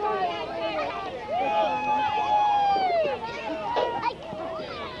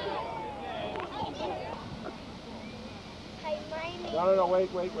 No, wait.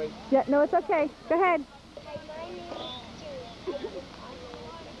 Yeah, no, it's okay. Go ahead.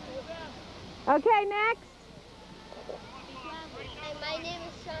 Okay, next. My name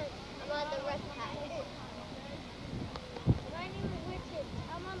is Sean. I'm on the Riptide. My name is Richard.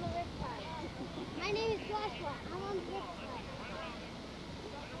 I'm on the Riptide. My name is Joshua. I'm on the Riptide.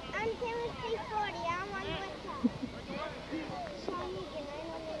 I'm Timothy 40. I'm on the Riptide. Sean Megan. I'm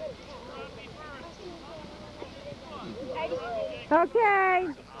on the Riptide. Okay.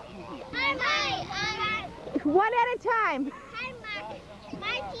 Hi. One at a time. Hi, Mark.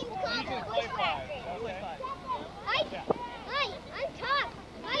 My team's called the Bushwhackers. Hi, I'm Todd.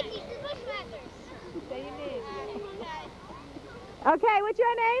 My team's the Bushwhackers. Say your name. Okay, what's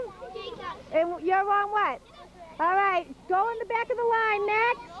your name? Jacob. And you're on what? All right, go in the back of the line.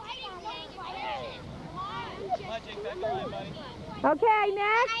 Next. Okay,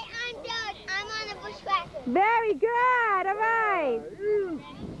 next. Hi, I'm Doug. I'm on the Bushwhackers. Very good. All right.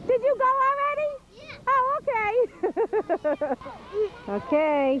 Did you go already? Yeah. Oh, okay.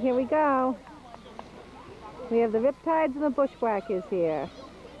 Okay, here we go. We have the Riptides and the Bushwhackers here.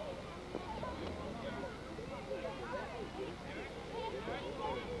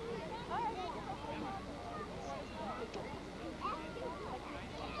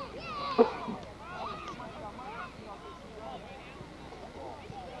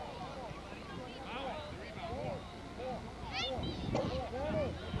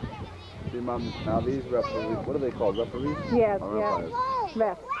 See, Mom, now these referees, what are they called? Referees? Yes, Or yeah. umpires?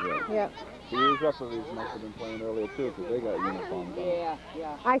 Refs. Yeah. Yep. See, these referees must have been playing earlier too, because they got uniforms on.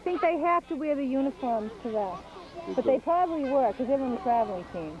 I think they have to wear the uniforms to ref. But they probably were, because they're on the traveling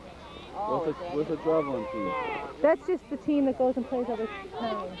team. What's a traveling team? That's just the team that goes and plays other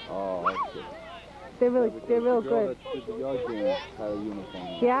times. Oh, that's good. They're real The girl good. that did the yard game had a uniform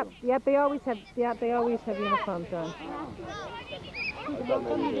on. Yep, they always have uniforms on. I thought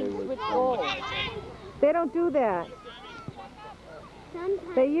maybe they would. They don't do that.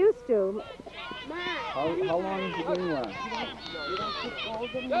 They used to. How long is the game last?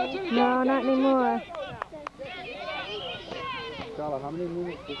 No, not anymore. Carla, how many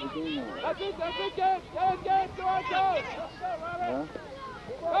minutes does the game last? That's it, good. Go on, go. Huh?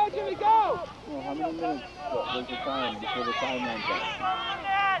 Go, Jimmy, go. Well, how many minutes was the time before the time runs out?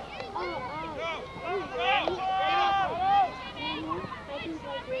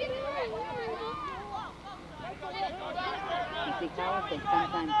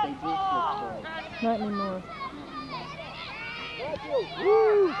 Sometimes they do switch. Not anymore.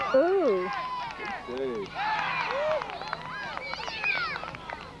 Ooh. Ooh. Good.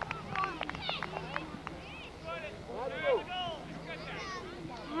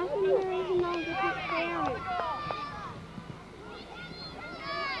 How come there isn't no different parents?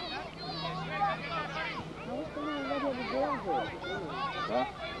 Huh?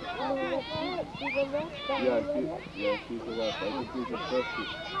 Yeah, she's the left. I think she's the first. In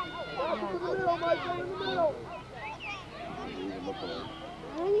the middle, Michael, in the middle. Even look at her.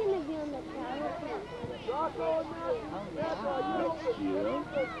 I'm gonna be on the power plant. Next year.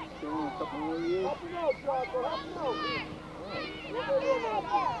 Still in a couple more years.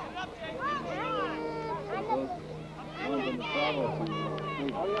 One's in the travel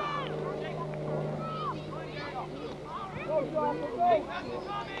team.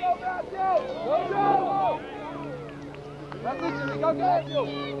 Go get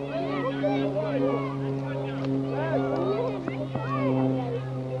it!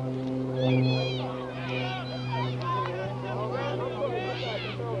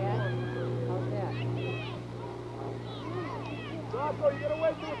 Rocco, you gotta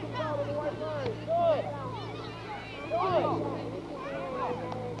wait till it comes out on the white line. Good.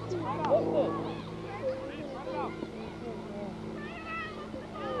 Listen.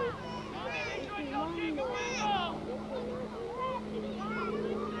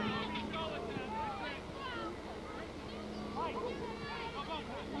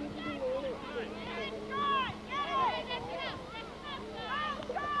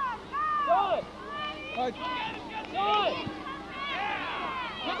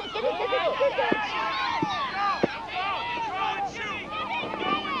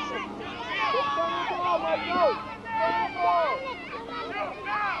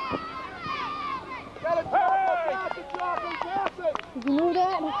 Did you move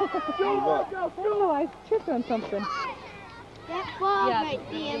that? Oh, I tripped on something. That ball Yeah, right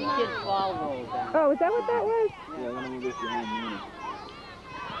the there, kid's Mom. ball rolled down. Oh, is that what that was? Yeah, let me get behind me.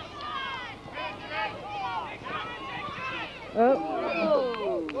 Oh.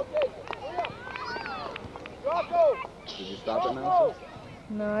 Did you stop it now?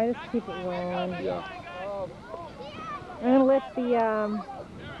 No, I just keep it rolling. Yeah. I'm going to let the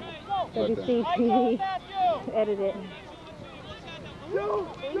WC TV edit it.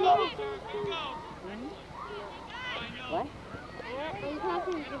 What? I'm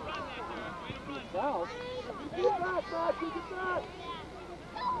talking to Yourself?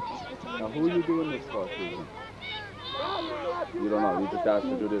 Now, who are you doing this for, Susan? You don't know. You just asked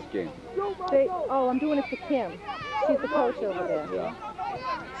to do this game. I'm doing it for Kim. She's the coach over there. Yeah.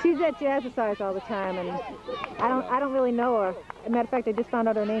 She's at Jazzercise all the time, and I don't really know her. As a matter of fact, I just found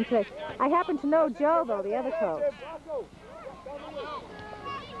out her name today. I happen to know Joe, though, the other coach.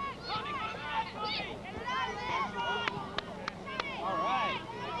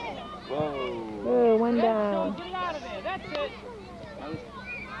 Whoa. Oh, one down. Get it out of there. That's it. I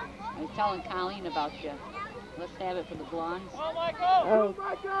was telling Colleen about you. Let's have it for the blondes. Oh, Michael.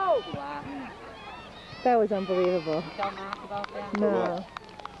 Oh, Wow. that was unbelievable. Tell Mark about that? No.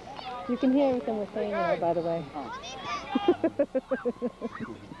 You can hear everything we're saying there, by the way. Oh.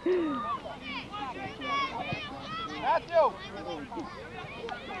 Matthew.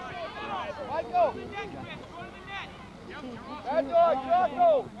 Michael. Bad dog,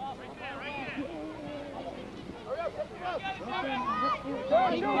 Jocko. Hurry up, get the up.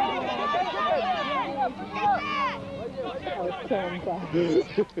 I was killing that.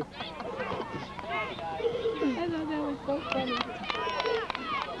 I thought that was so funny.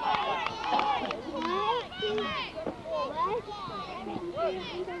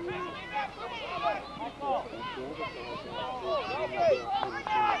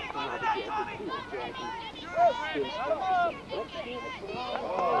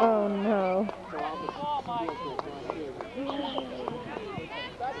 Oh no.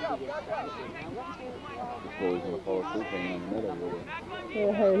 Boy's gonna fall asleep hanging on the middle.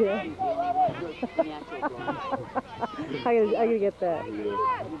 Yeah. I gotta get that.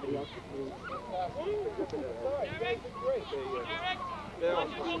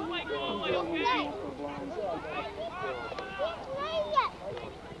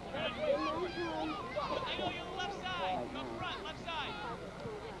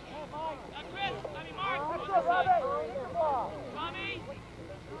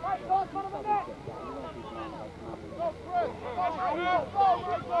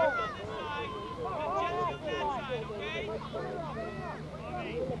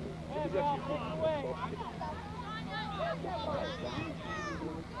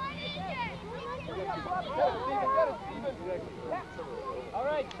 All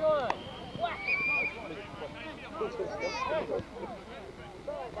right, Sean.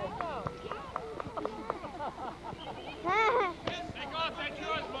 Take off, that's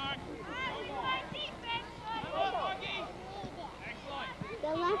yours, Mark. the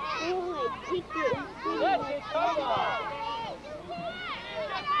left boy. Kick it. That's it, come on.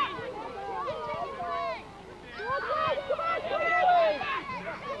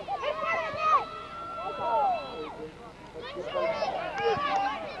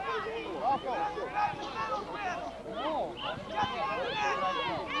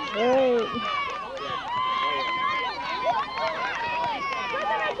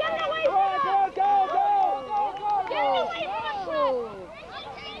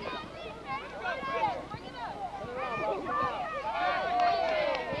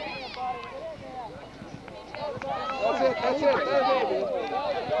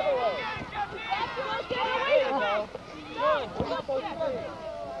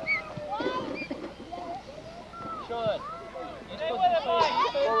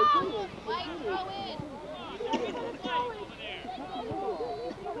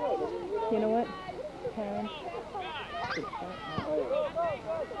 time.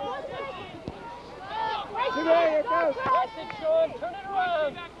 There it goes. That's it, Sean. Turn it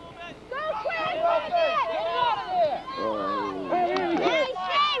around. Go quick! Get out of there. Hey,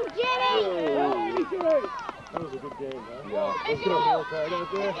 shame, Jimmy! That was a good game, huh? Yeah. Let's go, work hard out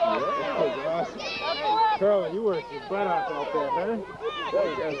there. Yeah. That was awesome. Carlin, you worked your butt off out there, huh? That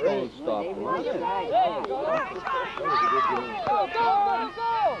guy's don't stop. There you go. That was a good game. Go, go,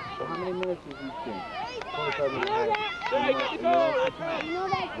 go. How many minutes is each game? 25 minutes. Hey, get the goal.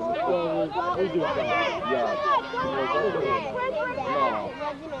 We do it. Yeah. No,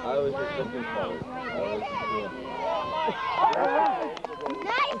 I was just looking forward.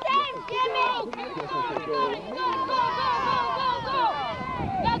 Nice save, Jimmy! Go, go, go, go.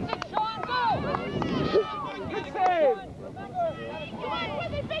 That's it, Sean. Go. Good save. Come on,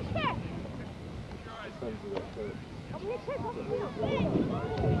 Quizzy, fix it!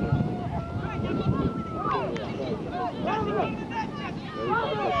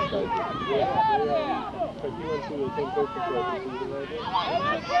 But you went through the same coaching course this season, right?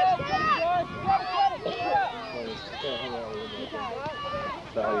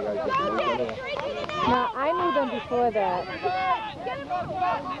 So how you guys get to know each other? No, I knew them before that.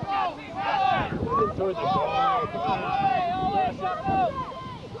 Towards the ball.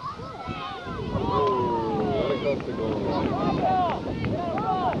 What a coast to go on.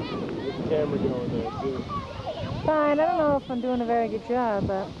 There's a camera going there, too. Fine, I don't know if I'm doing a very good job,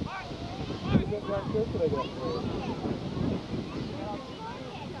 but... What black shirt did I got for you?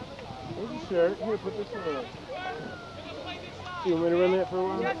 Here's a shirt. Here, put this one on. Do you want me to run that for a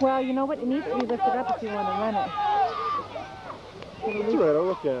while? Well, you know what? It needs to be lifted up if you want to run it. That's all right. I'll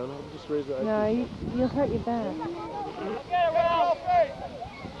look down. I'll just raise the... No, you'll hurt your back. Get it, Ralph.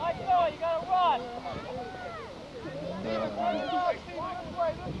 Like so, you gotta run. This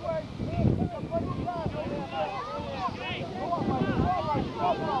way.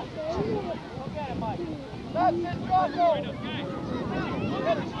 That's it, Draco.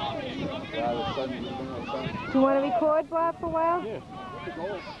 Do you want to record, Bob, for a while? Yeah.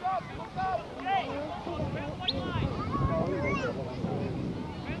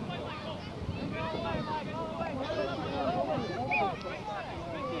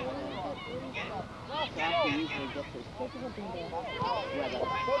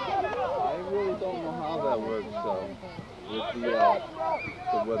 I really don't know how that works, with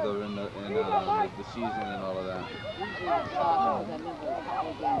the weather and the season and all of that.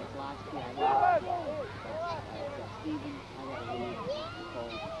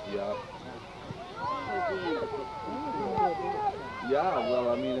 Yeah. Yeah, well,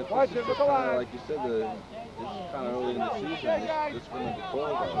 I mean, if this is kind of, like you said, this is kind of early in the season, it's going to be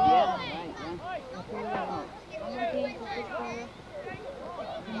cold out.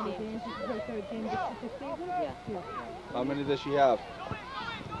 How many does she have?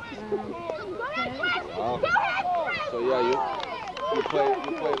 Oh. So yeah, you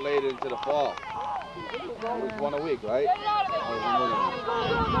play late into the fall. It's one a week, right?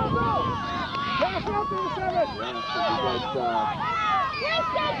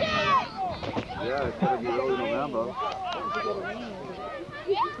 Yeah, it's gonna be early November.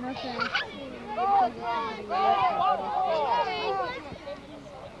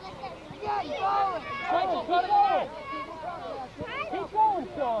 Michael, go to the net. Keep going,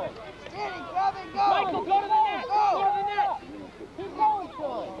 Sean. Michael, go to the net. Go to the net. Keep going,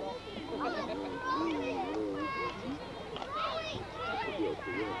 Sean.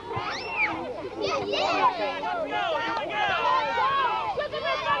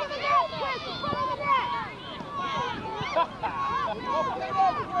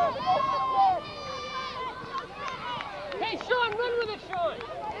 Hey, Sean, run with it, Sean.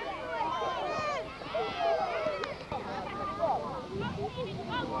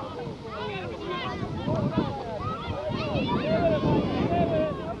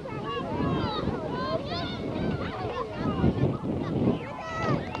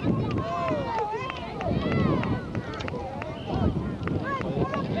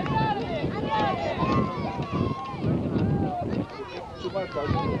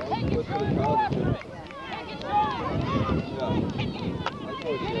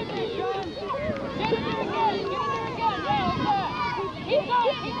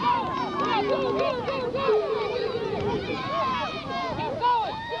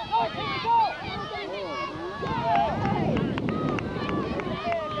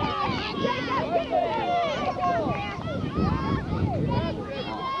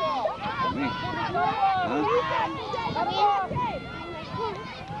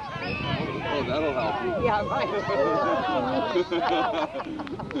 Oh, that'll help you. Yeah, right.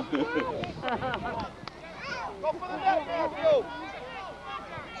 Go for the net, Matthew.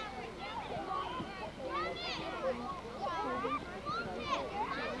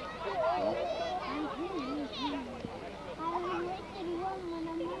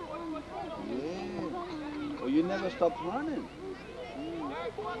 Well, you never stopped running.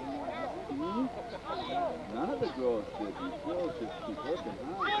 None of the girls did. The girls just keep working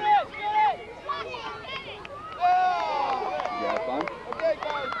hard. You have fun?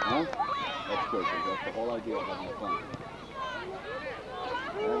 Huh? That's good, because that's the whole idea of having fun.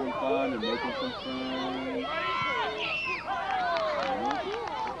 Having fun and making some friends.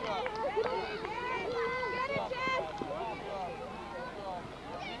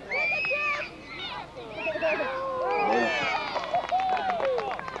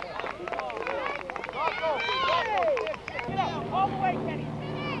 All the way, Kenny.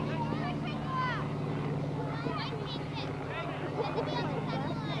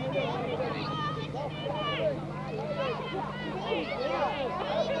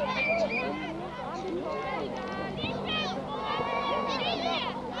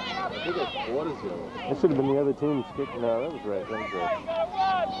 I think it's 4-0. That should have been the other team's kick. No, that was right. That was right.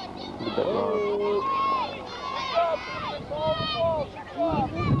 Did that wrong.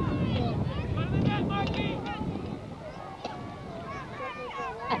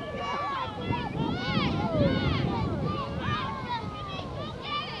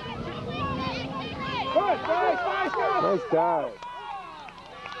 Nice dive.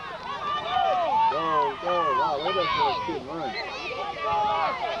 Go, go. Wow, look at that kid run.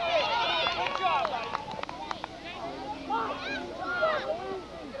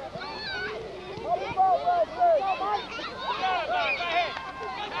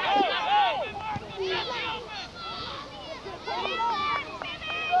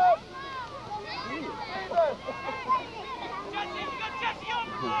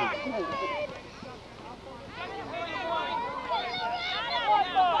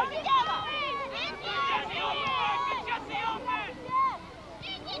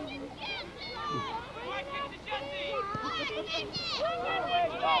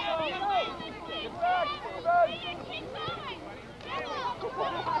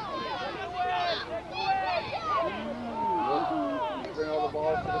 Bring all the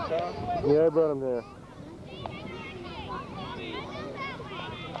balls to the top? Yeah, I brought him there.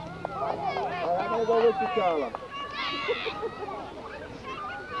 I'm going to go with you, Carla.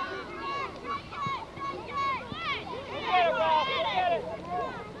 Get it, Ralph. Get it.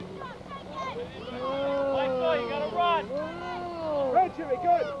 Michael, you got to run. Run, Jimmy,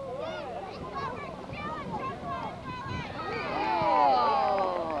 good.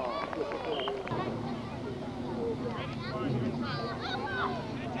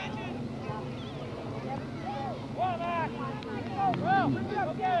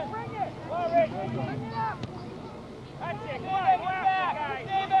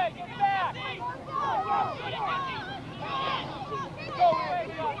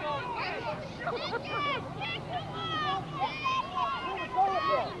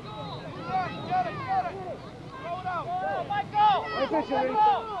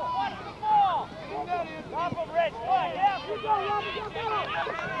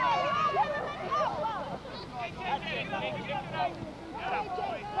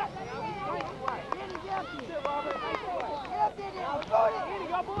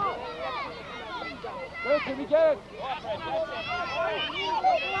 Good, can we get it?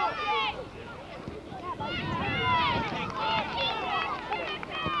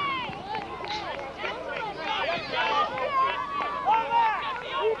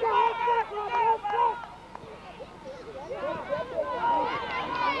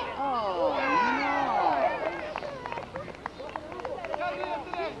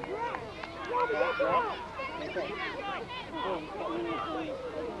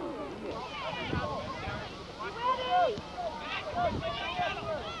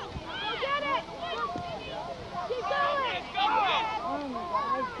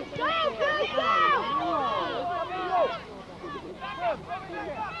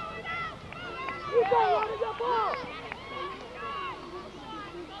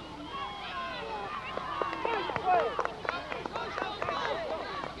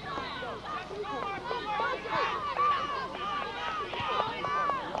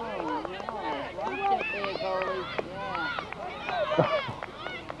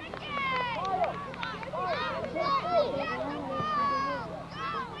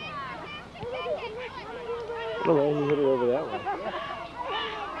 Oh, man, he hit it over that way.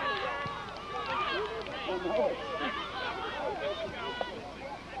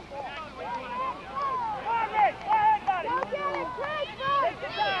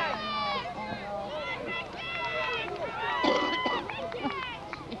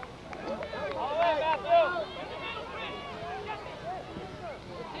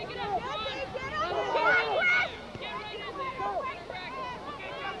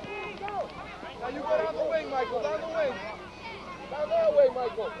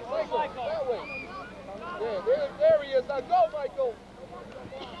 Michael. Michael, that way. There he is. Now go, Michael.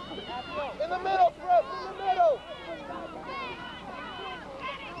 In the middle, Chris, in the middle.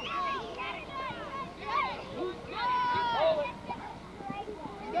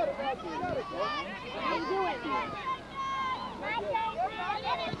 Get it, Matthew, get it. Do it.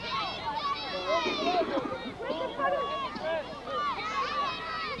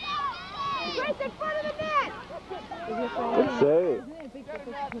 Chris, in front of the net. Good save.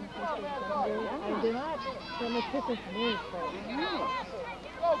 I do not. So much difference to me.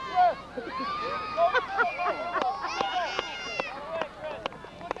 Go, Chris. Look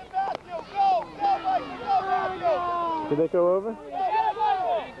at Matthew. Go, Matthew. Go, Matthew. Did they go over?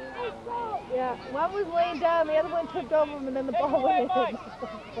 Yeah, one was laying down, the other one tripped over him, and then the ball went in.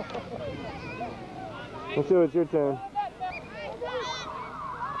 Let's see, it's your turn.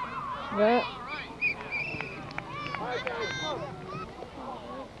 Yeah.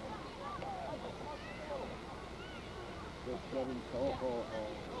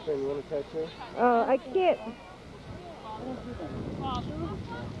 Hey, you want to catch her? Oh, I can't.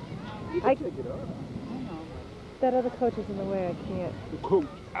 I Pick it up. That other coach is in the way, I can't. The coach,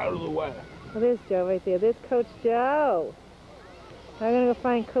 out of the way. Well, there's Joe right there. There's Coach Joe. I'm going to go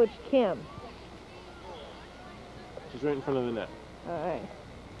find Coach Kim. She's right in front of the net. All right.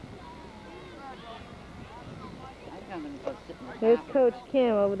 I'm going to go sit in the There's back. Coach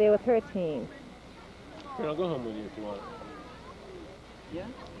Kim over there with her team. Here, I'll go home with you if you want. Yeah?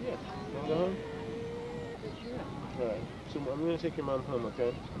 Yeah. Wanna go home? Sure. All right. So I'm going to take your mom home,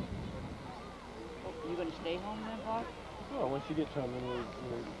 okay? Oh, you going to stay home then, Bob? Oh, once you get home, then we'll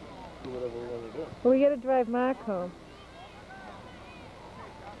do whatever we want to do. Well, we got to drive Mark home.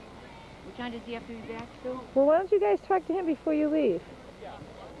 What time does he have to be back, Sue? Well, why don't you guys talk to him before you leave?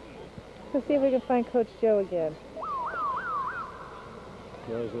 Let's see if we can find Coach Joe again.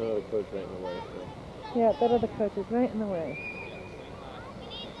 There's another coach right in the way. So. Yeah, that other coach is right in the way.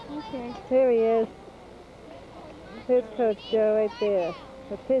 Okay. There he is. There's Coach Joe right there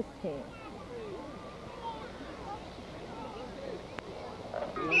with his team.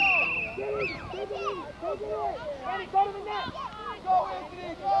 Ready, go to the net. Go,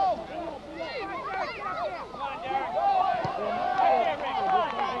 Anthony, go. Come on, Derek.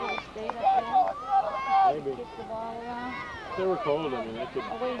 Maybe. Kick the ball around. They were cold, I mean, they could...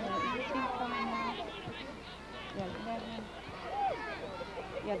 Oh, wait a minute. Is this thing coming now? Yeah, isn't that him?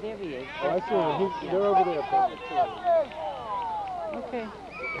 Yeah, there he is. Oh, I see him. They're over there. Okay.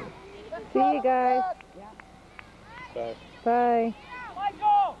 See you guys. Bye. Bye.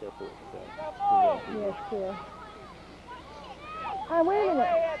 Careful with that. Yes, yeah. Ah, wait a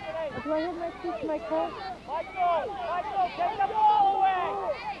minute. Do I have my keys to my car? Michael, take the ball away.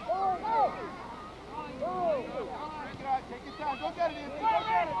 Take your time. Go get it, Anthony. Go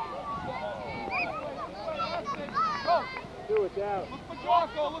get it. Go. Do it down. Look for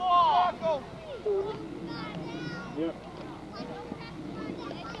Jocko. Look for Jocko. Yep.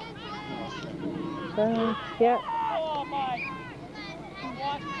 Yeah. Ball, Mike.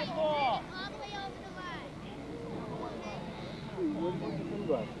 Watch the ball.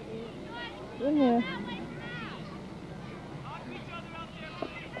 In there.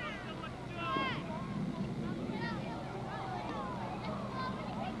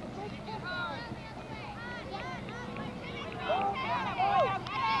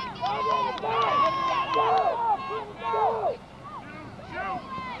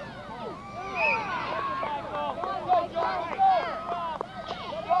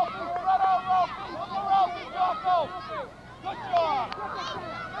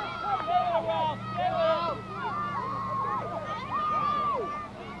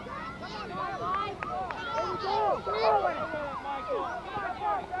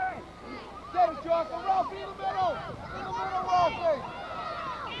 Get it, Jocko. Ralphie in the middle. In the middle, Ralphie.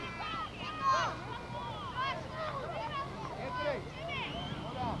 Anthony.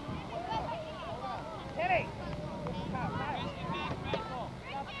 Hold on. Kenny.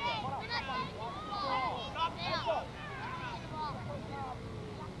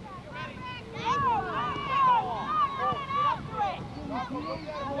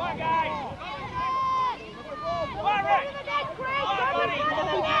 Come on, guys. Come on, Rick.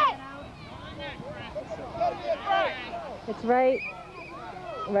 It's right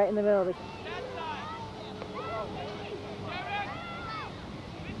in the middle of the...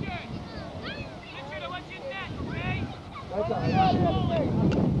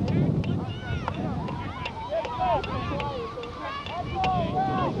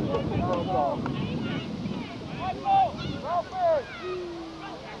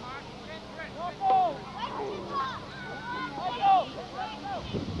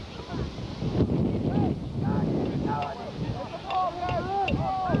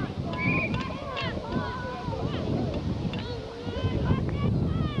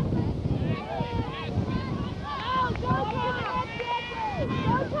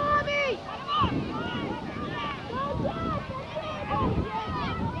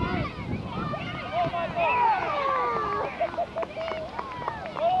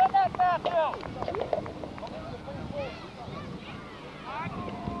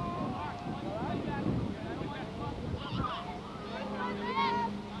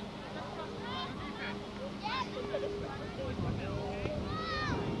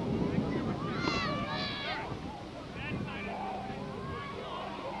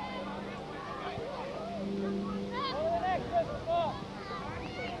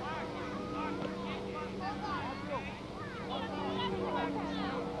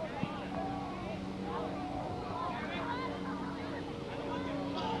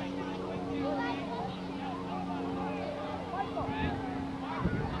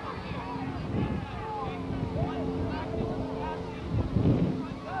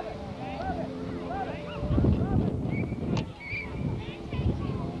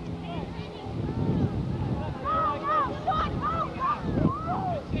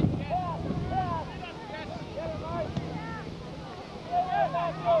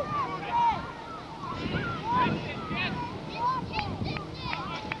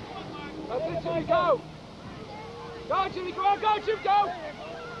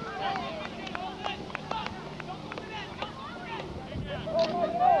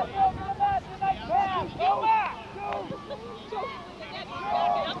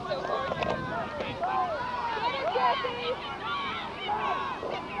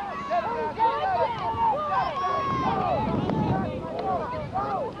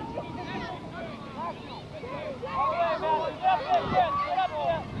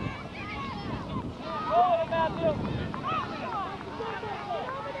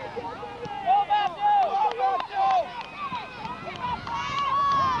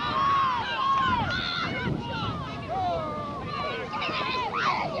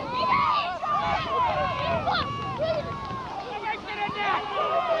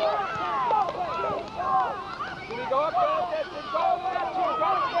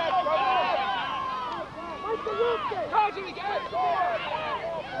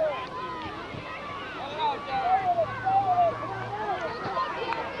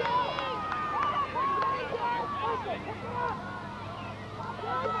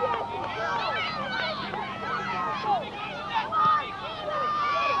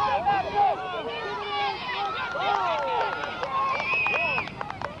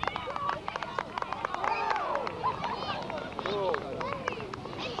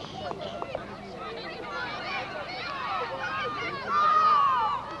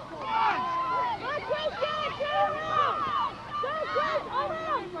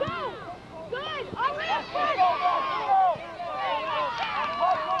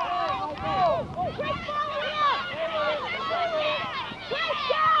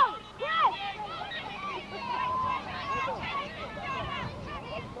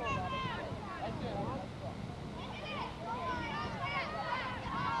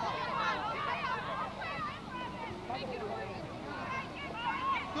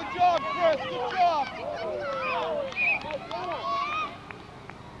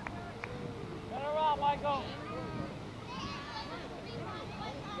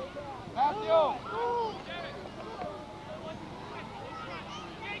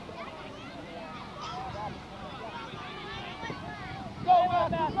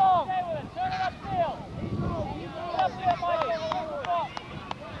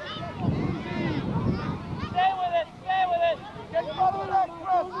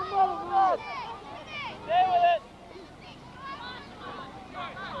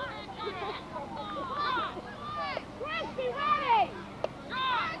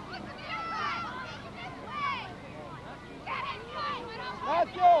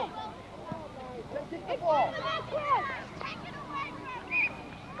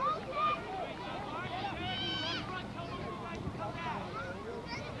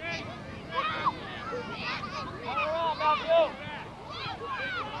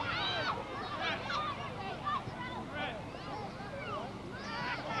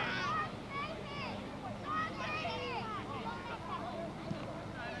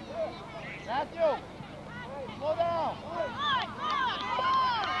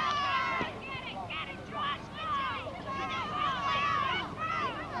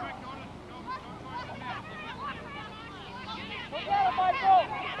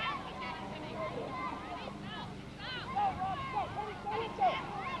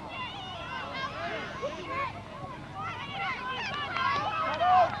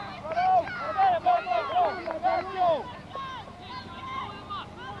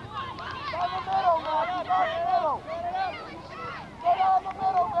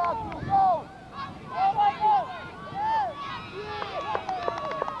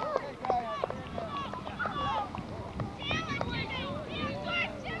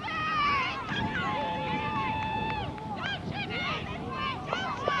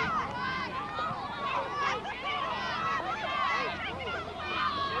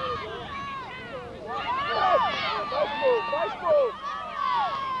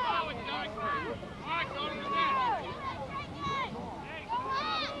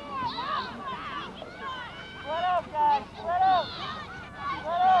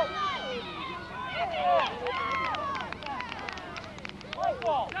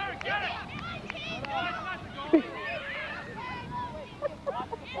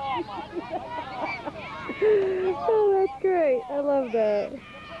 Oh, that's great. I love that.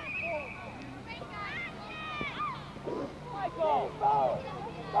 Michael! Go!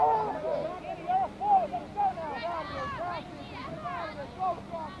 Go! You're a forward. Let's go now. Go,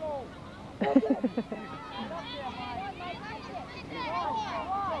 Bronco!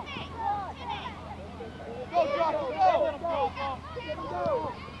 Go, Jocko, go!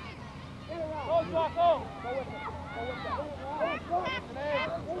 Go, Jocko!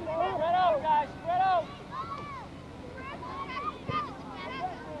 Spread out, guys, spread out!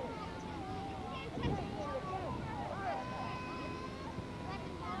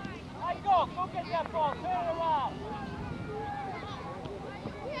 Michael, go get that ball, turn it around!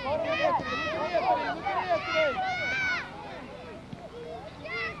 Go to Anthony, look at Anthony!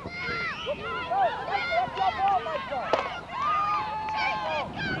 That's your ball, Michael!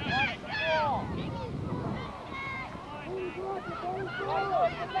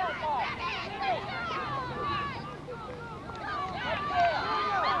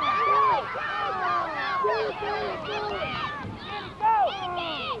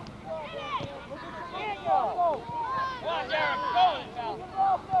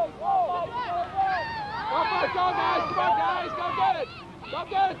 Go, guys! Come on, guys! Go get it! Go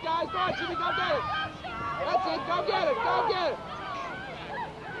get it, guys! Go on, Jimmy! Go get it! That's it! Go get it! Go get it!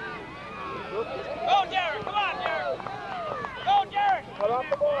 Go, Derek! Come on, Derek! Go, Derek! Cut off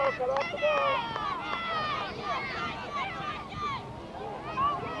the ball! Cut off the ball!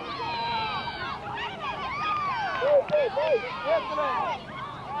 Hey! Anthony!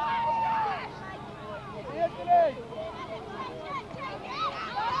 Anthony!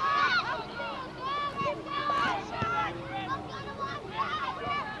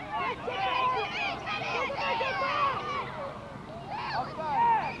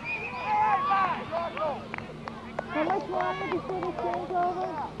 How much longer before this game's over?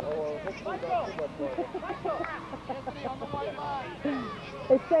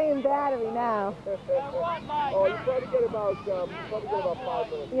 It's saying battery now. Oh, you probably get about 5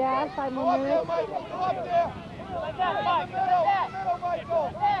 minutes. Yeah, 5 more minutes. Go up there! Like that, Mike! Middle, Michael!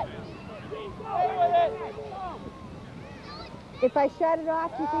 Stay with it! If I shut it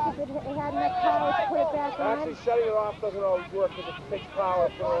off, do you think if it had enough power to put it back on? Actually, shutting it off doesn't always work because it takes power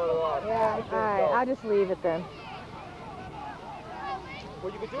to turn it on. Yeah, all right. I'll just leave it then.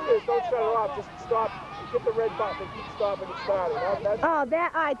 What you can do is don't shut it off. Just stop. Hit the red button and keep stopping and starting. Oh,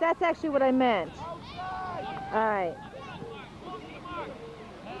 that. All right. That's actually what I meant. All right.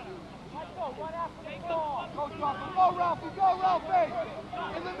 Go, Jocko. Go, Ralphie. Go, Ralphie.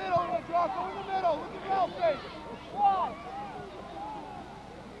 In the middle, Jocko. In the middle. Look at Ralphie. One.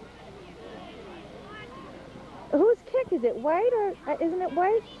 Whose kick is it? White or isn't it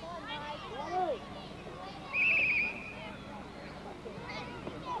White?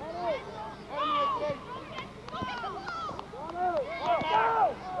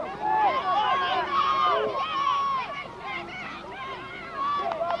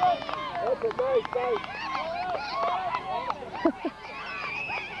 That's a nice.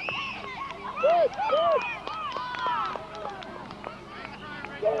 Good.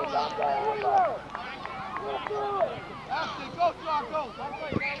 Get it up there, After, go, Jocko.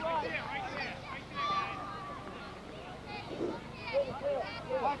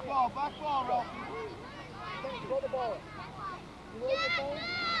 Back ball, Ralph. Throw the ball. You know your phone?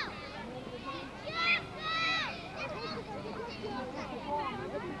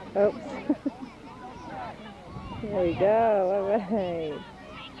 Oops. There we go. All right.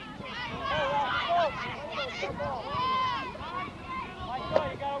 Michael,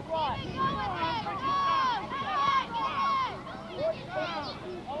 you gotta run.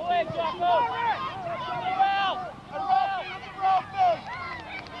 All the way, Jocko. Around.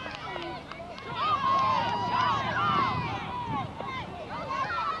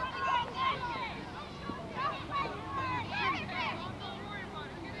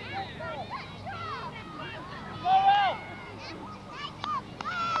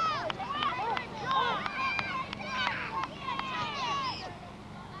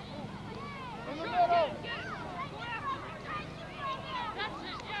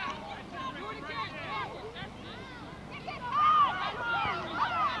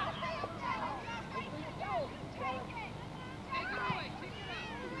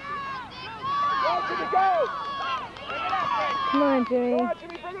 Come on, Jimmy. Come on,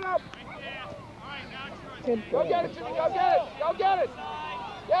 Jimmy, bring it up. Good Go boy. get it, Jimmy, go get it. Go get it.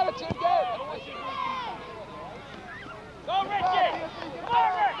 Get it, Jim, get it. Go, Richie. Come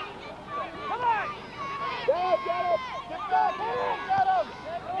on, Rick. Come on. Get him. Get back, get him.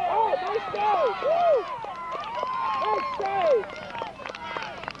 Oh, nice save. Woo. Nice save.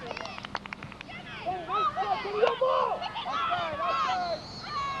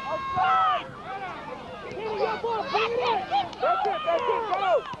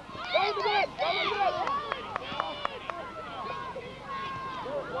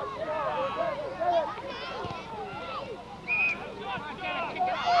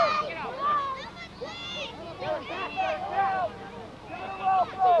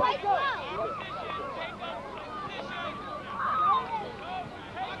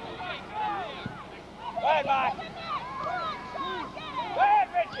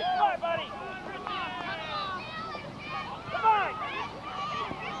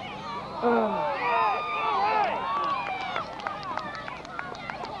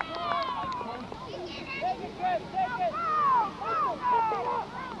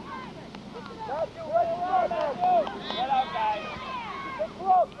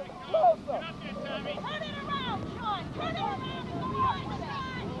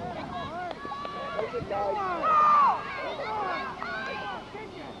 guys.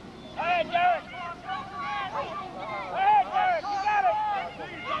 Hey, Derek! Hey, Derek, you got it!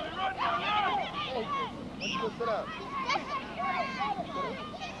 Hey, let's go sit up.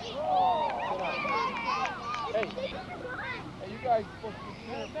 Hey, you guys are supposed to be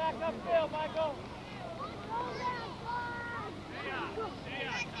here. Back upfield, Michael.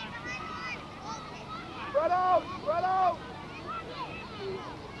 Spread out! Spread out!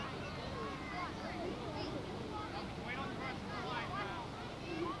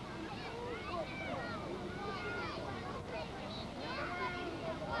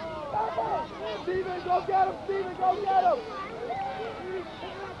 Steven, go get him! Steven, go get him!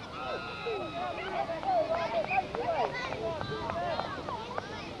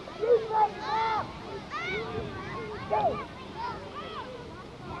 Go!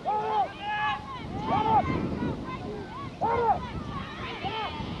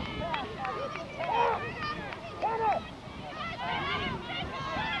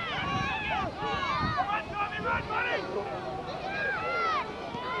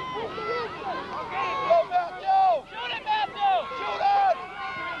 Shoot it, Matthew! Shoot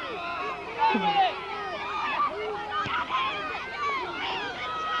it!